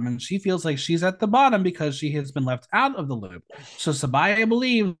bottom and she feels like she's at the bottom because she has been left out of the loop. So Sabaya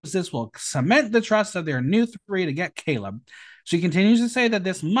believes this will cement the trust of their new 3 to get Caleb. She continues to say that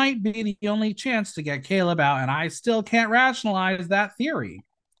this might be the only chance to get Caleb out, and I still can't rationalize that theory.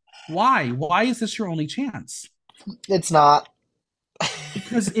 Why? Why is this your only chance? It's not.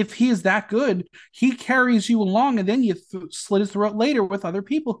 Because if he is that good, he carries you along, and then you slit his throat later with other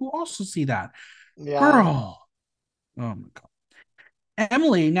people who also see that. Yeah, Girl. Oh my god.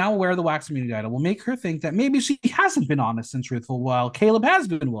 Emily, now aware of the wax immunity idol, will make her think that maybe she hasn't been honest and truthful while Caleb has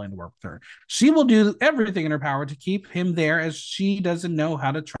been willing to work with her. She will do everything in her power to keep him there, as she doesn't know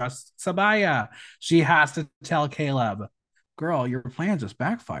how to trust Sabaya. She has to tell Caleb, girl, your plan just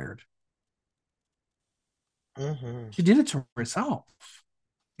backfired. She did it to herself.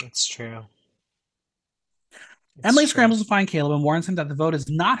 it's true. It's Emily true. scrambles to find Caleb and warns him that the vote is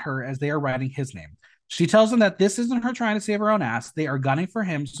not her, as they are writing his name. She tells him that this isn't her trying to save her own ass. They are gunning for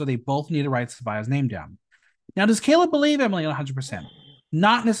him, so they both need to write Sabaya's name down. Now, does Caleb believe Emily 100%?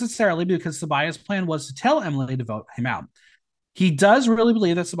 Not necessarily, because Sabaya's plan was to tell Emily to vote him out. He does really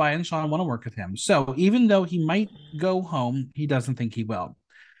believe that Sabaya and Sean want to work with him. So even though he might go home, he doesn't think he will.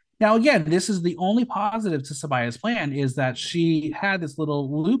 Now, again, this is the only positive to Sabaya's plan, is that she had this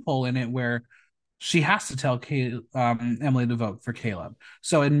little loophole in it where she has to tell Emily to vote for Caleb.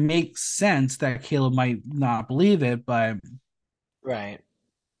 So it makes sense that Caleb might not believe it, but Right.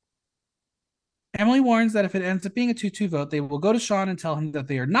 Emily warns that if it ends up being a 2-2 vote, they will go to Sean and tell him that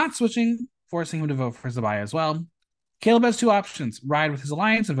they are not switching, forcing him to vote for Zabaya as well. Caleb has 2 options: ride with his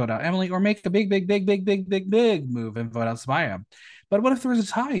alliance and vote out Emily, or make a big move and vote out Sabaya. But what if there was a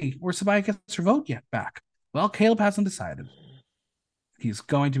tie or Sabaya gets her vote yet back? Well, Caleb hasn't decided. He's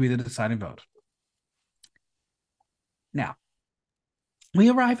going to be the deciding vote. Now, we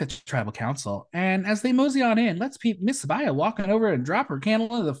arrive at tribal council, and as they mosey on in, let's peep Miss Sabaya walking over and drop her candle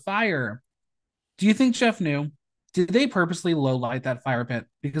into the fire. Do you think Jeff knew? Did they purposely low light that fire pit?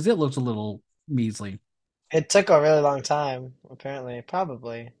 Because it looks a little measly. It took a really long time, apparently.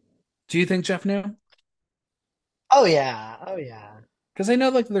 Probably. Do you think Jeff knew? Oh yeah. Oh yeah. Because I know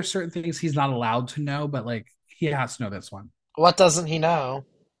like there's certain things he's not allowed to know, but like he has to know this one. What doesn't he know?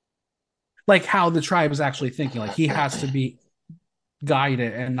 Like how the tribe is actually thinking. Like he has to be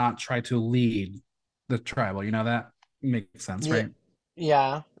guided and not try to lead the tribal. You know that makes sense, Yeah, right?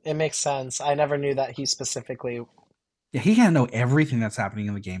 yeah, it makes sense. I never knew that he specifically. Yeah, he can't know everything that's happening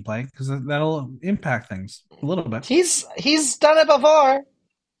in the gameplay because that'll impact things a little bit. He's done it before.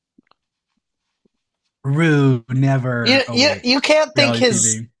 Rude, never. Oh wait, You can't think reality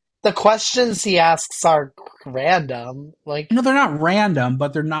his TV. the questions he asks are random. Like, No, they're not random,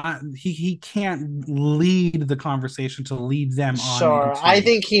 but they're not. He can't lead the conversation to lead them on sure, I into.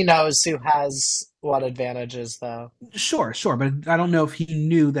 think he knows who has what advantages, though. Sure, sure, but I don't know if he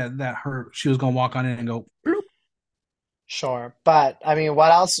knew that her she was going to walk on in and go bloop. Sure, but I mean,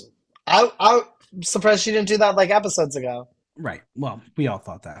 what else? I'm surprised she didn't do that like episodes ago. Right. Well, we all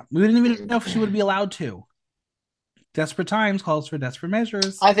thought that. We didn't even know if she would be allowed to. Desperate times calls for desperate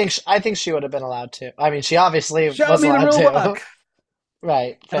measures. I think she would have been allowed to. I mean, she obviously Show was me the allowed real to. book.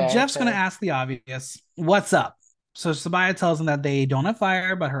 Right. Now Fair, Jeff's gonna fair. ask the obvious, what's up? So Sabaya tells him that they don't have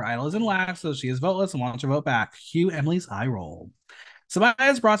fire, but her idol is in wax, so she is voteless and wants her vote back. Cue Emily's eye roll. Sabaya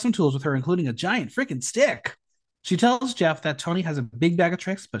has brought some tools with her, including a giant freaking stick. She tells Jeff that Tony has a big bag of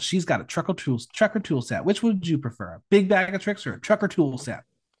tricks, but she's got a trucker tool set. Which would you prefer, a big bag of tricks or a trucker tool set?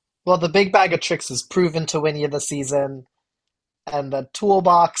 Well, the big bag of tricks is proven to win you the season, and the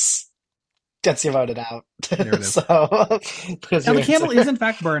toolbox gets you voted out. There it is. So, because Now your the answer. candle is in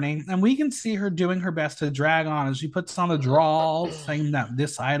fact burning, and we can see her doing her best to drag on as she puts on a drawl, saying that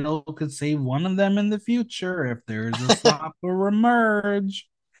this idol could save one of them in the future if there's a swap or a merge.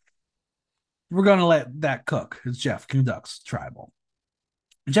 We're gonna let that cook as Jeff conducts tribal.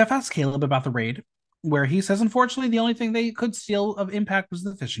 Jeff asks Caleb about the raid, where he says, unfortunately, the only thing they could steal of impact was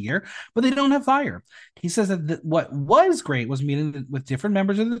the fishing gear, but they don't have fire. He says that what was great was meeting with different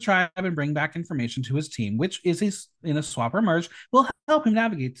members of the tribe and bring back information to his team, which is in a swap or merge, will help him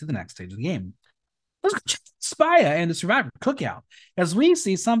navigate to the next stage of the game. Let's go check Sabaya and the Survivor cookout, as we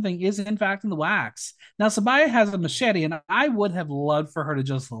see something is in fact in the wax. Now, Sabaya has a machete, and I would have loved for her to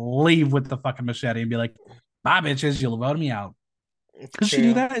just leave with the fucking machete and be like, bye, bitches, you'll vote me out. Does she do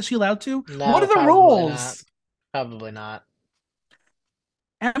True. that? Is she allowed to? What No, are the probably not. rules? Probably not.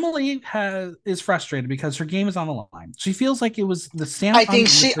 Emily is frustrated because her game is on the line. She feels like it was the stamp on the I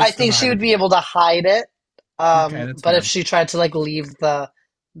innocence of think she her would be team. able to hide it. Okay, that's But if fair. she tried to like leave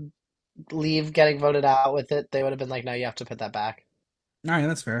getting voted out with it, they would have been like, no, you have to put that back. All right,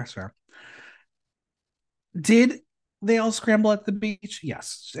 that's fair. That's fair. Did they all scramble at the beach?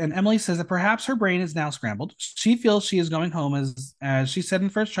 Yes. And Emily says that perhaps her brain is now scrambled. She feels she is going home as she said in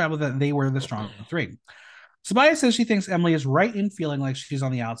first travel that they were the strong three. Sabaya says she thinks Emily is right in feeling like she's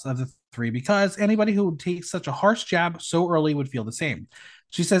on the outs of the three because anybody who would take such a harsh jab so early would feel the same.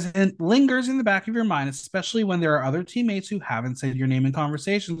 She says it lingers in the back of your mind, especially when there are other teammates who haven't said your name in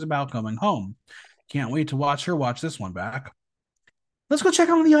conversations about going home. Can't wait to watch her watch this one back. Let's go check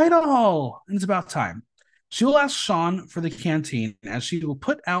on the idol. And it's about time. She will ask Sean for the canteen as she will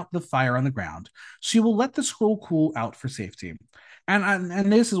put out the fire on the ground. She will let the scroll cool out for safety.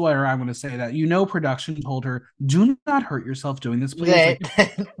 And this is where I'm going to say that production told her, do not hurt yourself doing this, please. They,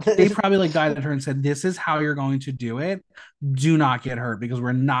 Like they probably like guided her and said, this is how you're going to do it. Do not get hurt because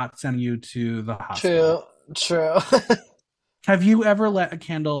we're not sending you to the hospital. true, true. Have you ever let a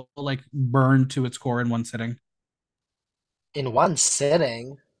candle like burn to its core in one sitting? In one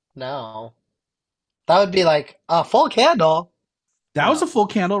sitting? No. That would be like a full candle. That was No. a full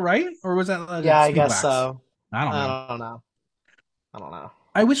candle, right? Or was that like Yeah, a I speed guess wax? so. I don't know. I don't know. I don't know.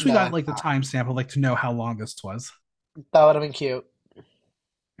 I wish we No, got like the timestamp of like to know how long this was. that would have been cute. That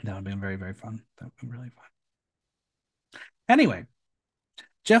would have been very, very fun. That would have been really fun. Anyway,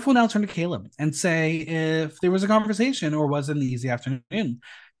 Jeff will now turn to Caleb and say if there was a conversation or was it an easy afternoon.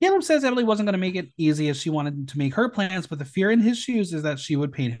 Caleb says Emily wasn't going to make it easy as she wanted to make her plans, but the fear in his shoes is that she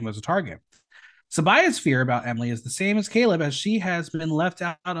would paint him as a target. Sabaya's fear about Emily is the same as Caleb, as she has been left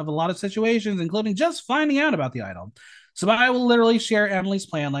out of a lot of situations, including just finding out about the idol. Sabaya will literally share Emily's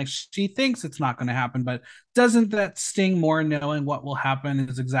plan like she thinks it's not going to happen, but doesn't that sting more knowing what will happen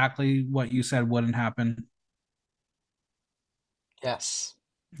is exactly what you said wouldn't happen? Yes.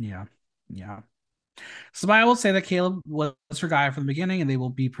 Yeah. Yeah. Sabaya will say that Caleb was her guy from the beginning and they will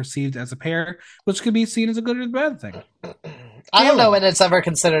be perceived as a pair, which could be seen as a good or bad thing. I don't know Caleb. when it's ever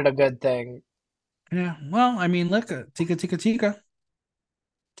considered a good thing. Yeah. Well, I mean, look, tika tika tika.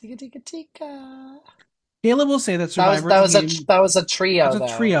 Tika tika tika. Caleb will say that Survivor is a game. that was a That's trio a though.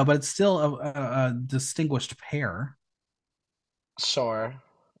 trio, but it's still a distinguished pair. Sure.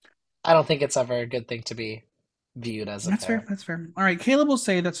 I don't think it's ever a good thing to be viewed as a That's fair. pair. That's fair. All right. Caleb will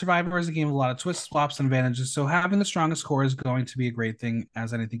say that Survivor is a game of a lot of twists, swaps, and advantages. So having the strongest core is going to be a great thing,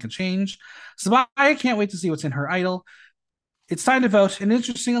 as anything can change. Sabaya can't wait to see what's in her idol. It's time to vote. And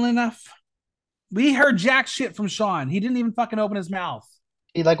interestingly enough, we heard jack shit from Sean. He didn't even fucking open his mouth.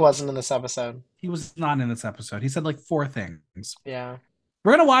 He like wasn't in this episode. He was not in this episode. He said like four things. Yeah.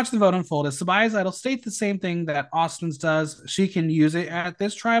 We're going to watch the vote unfold as Sabaya's idol states the same thing that Austin's does. She can use it at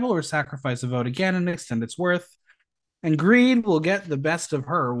this tribal or sacrifice a vote again and extend its worth. And greed will get the best of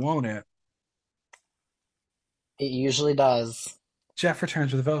her, won't it? It usually does. Jeff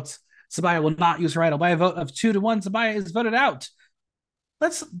returns with the votes. Sabaya will not use her idol. By a vote of 2-1, Sabaya is voted out.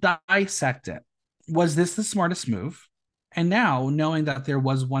 Let's dissect it. Was this the smartest move? And now, knowing that there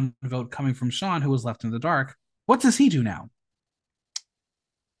was one vote coming from Sean who was left in the dark, what does he do now?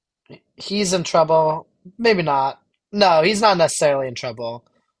 He's in trouble. Maybe not. No, he's not necessarily in trouble.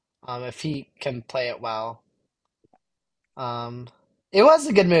 If he can play it well. Um, it was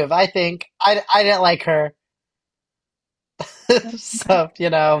a good move, I think. I didn't like her, Okay. so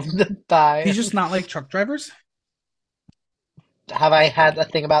bye. She's just not like truck drivers. Have I had a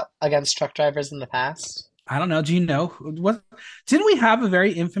thing about against truck drivers in the past? I don't know. Do you know what? Didn't we have a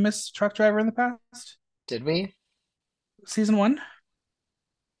very infamous truck driver in the past? Did we? Season one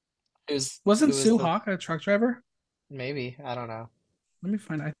Who wasn't was Sue the Hawk a truck driver? maybe? I don't know. Let me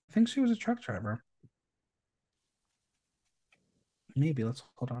find. I think she was a truck driver. Maybe let's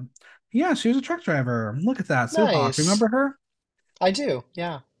hold on. Yeah, she was a truck driver. Look at that, Sue Hawk. Nice. Remember her? I do.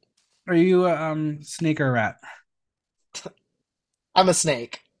 Yeah. Are you a snake or a rat? I'm a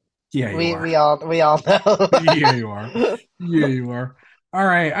snake. Yeah, you We are. we all we all Yeah, you are. know. Yeah, you are. All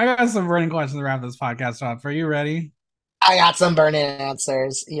right, I got some burning questions to wrap this podcast off. Are you ready? I got some burning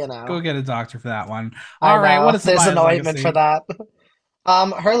answers. Go get a doctor for that one. I All right, what know. is There's an Sabaya's ointment for legacy? that.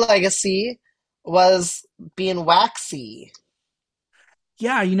 Her legacy was being waxy.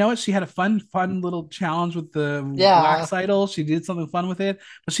 Yeah, you know what? She had a fun little challenge with the Yeah, wax idol. She did something fun with it,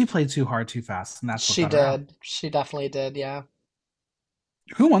 but she played too hard, too fast, and that's what she got her out. did. She definitely did. Yeah.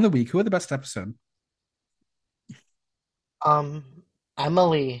 Who won the week? Who had the best episode? Um,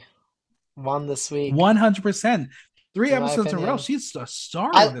 Emily won this week, 100%. Three in my episodes in a row. opinion. She's a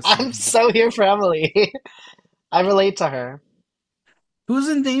star I this I'm season. so here for Emily. I relate to her. Who's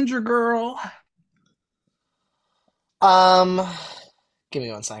in danger, girl? Um, Give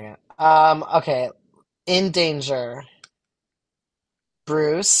me 1 second. Okay. In danger.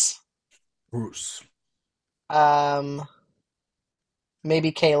 Bruce. Bruce. Um,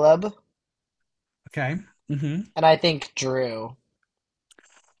 Maybe Caleb, Okay. and I think Drew.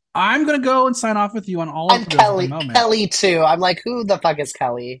 I'm gonna go and sign off with you on all of And those at the Kelly. moment. Kelly too. I'm like, who the fuck is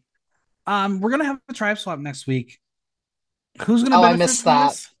Kelly? We're gonna have a tribe swap next week. Who's gonna Oh, I benefit missed from that.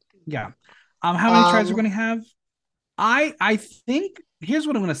 this? Yeah. How many tribes are Um, going to have? I think here's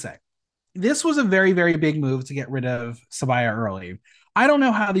what I'm going to say. This was a very very big move to get rid of Sabaya early. I don't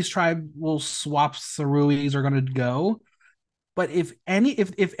know how these tribal swaps Saruis are going to go, but if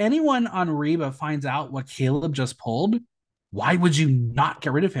anyone on Reba finds out what Caleb just pulled, why would you not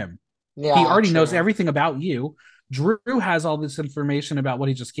get rid of him? He yeah, already knows true. everything about you. Drew has all this information about what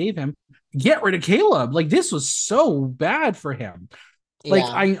he just gave him. Get rid of Caleb. Like this was so bad for him. Like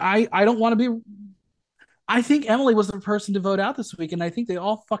Yeah. I don't want to be. I think Emily was the person to vote out this week, and I think they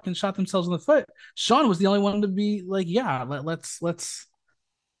all fucking shot themselves in the foot. Sean was the only one to be like, yeah, let's.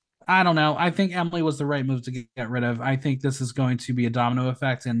 I don't know. I think Emily was the right move to get rid of. I think this is going to be a domino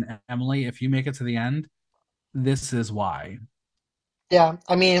effect, and Emily, if you make it to the end, this is why. Yeah.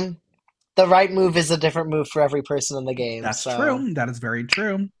 I mean, the right move is a different move for every person in the game. That's So true. That is very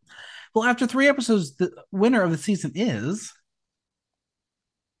true. Well, after 3 episodes, the winner of the season is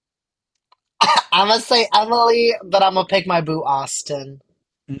I'm gonna say Emily, but I'm gonna pick my boo Austin.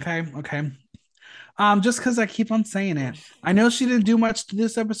 okay. Okay. Just because I keep on saying it. I know she didn't do much to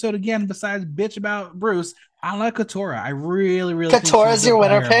this episode again, besides bitch about Bruce. I like Katora. I really, really think she's a Katora's good your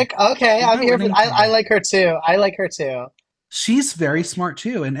winner player. pick? Okay, She's I'm my here for winning I pick. like her too. I like her too. She's very smart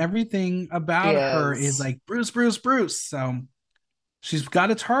too, and everything She about her is is. like Bruce, Bruce, Bruce. So she's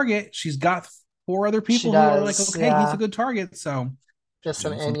got a target. She's got four other She people who are like, does. okay, he's a Yeah. good target. So Just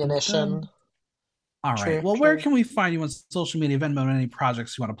an doing something ammunition. good. All right. True, Well, where true. can we find you on social media, Venmo, and any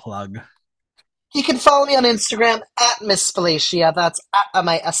projects you want to plug? You can follow me on Instagram at Miss Fellatia. That's at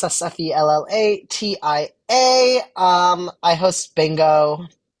MISSFELLATIA. I host bingo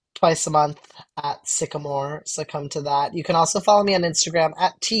twice a month at Sycamore, so come to that. You can also follow me on Instagram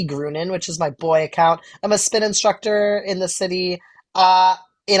at T Grunin, which is my boy account. I'm a spin instructor in the city.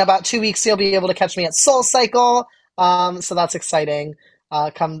 In about 2 weeks, you'll be able to catch me at Soul Cycle. So that's exciting.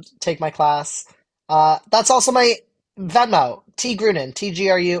 Come take my class. That's also my Venmo, T Grunin,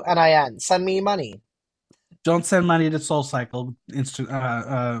 TGRUNIN. Send me money. Don't send money to Soul Cycle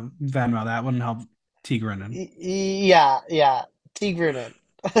Venmo. That wouldn't help Tigran. Yeah, yeah. T Grunin.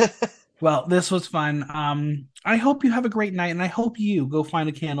 Well, this was fun. I hope you have a great night, and I hope you go find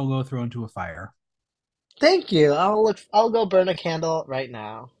a candle, go throw into a fire. Thank you. I'll go burn a candle right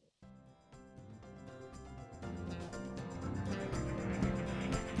now.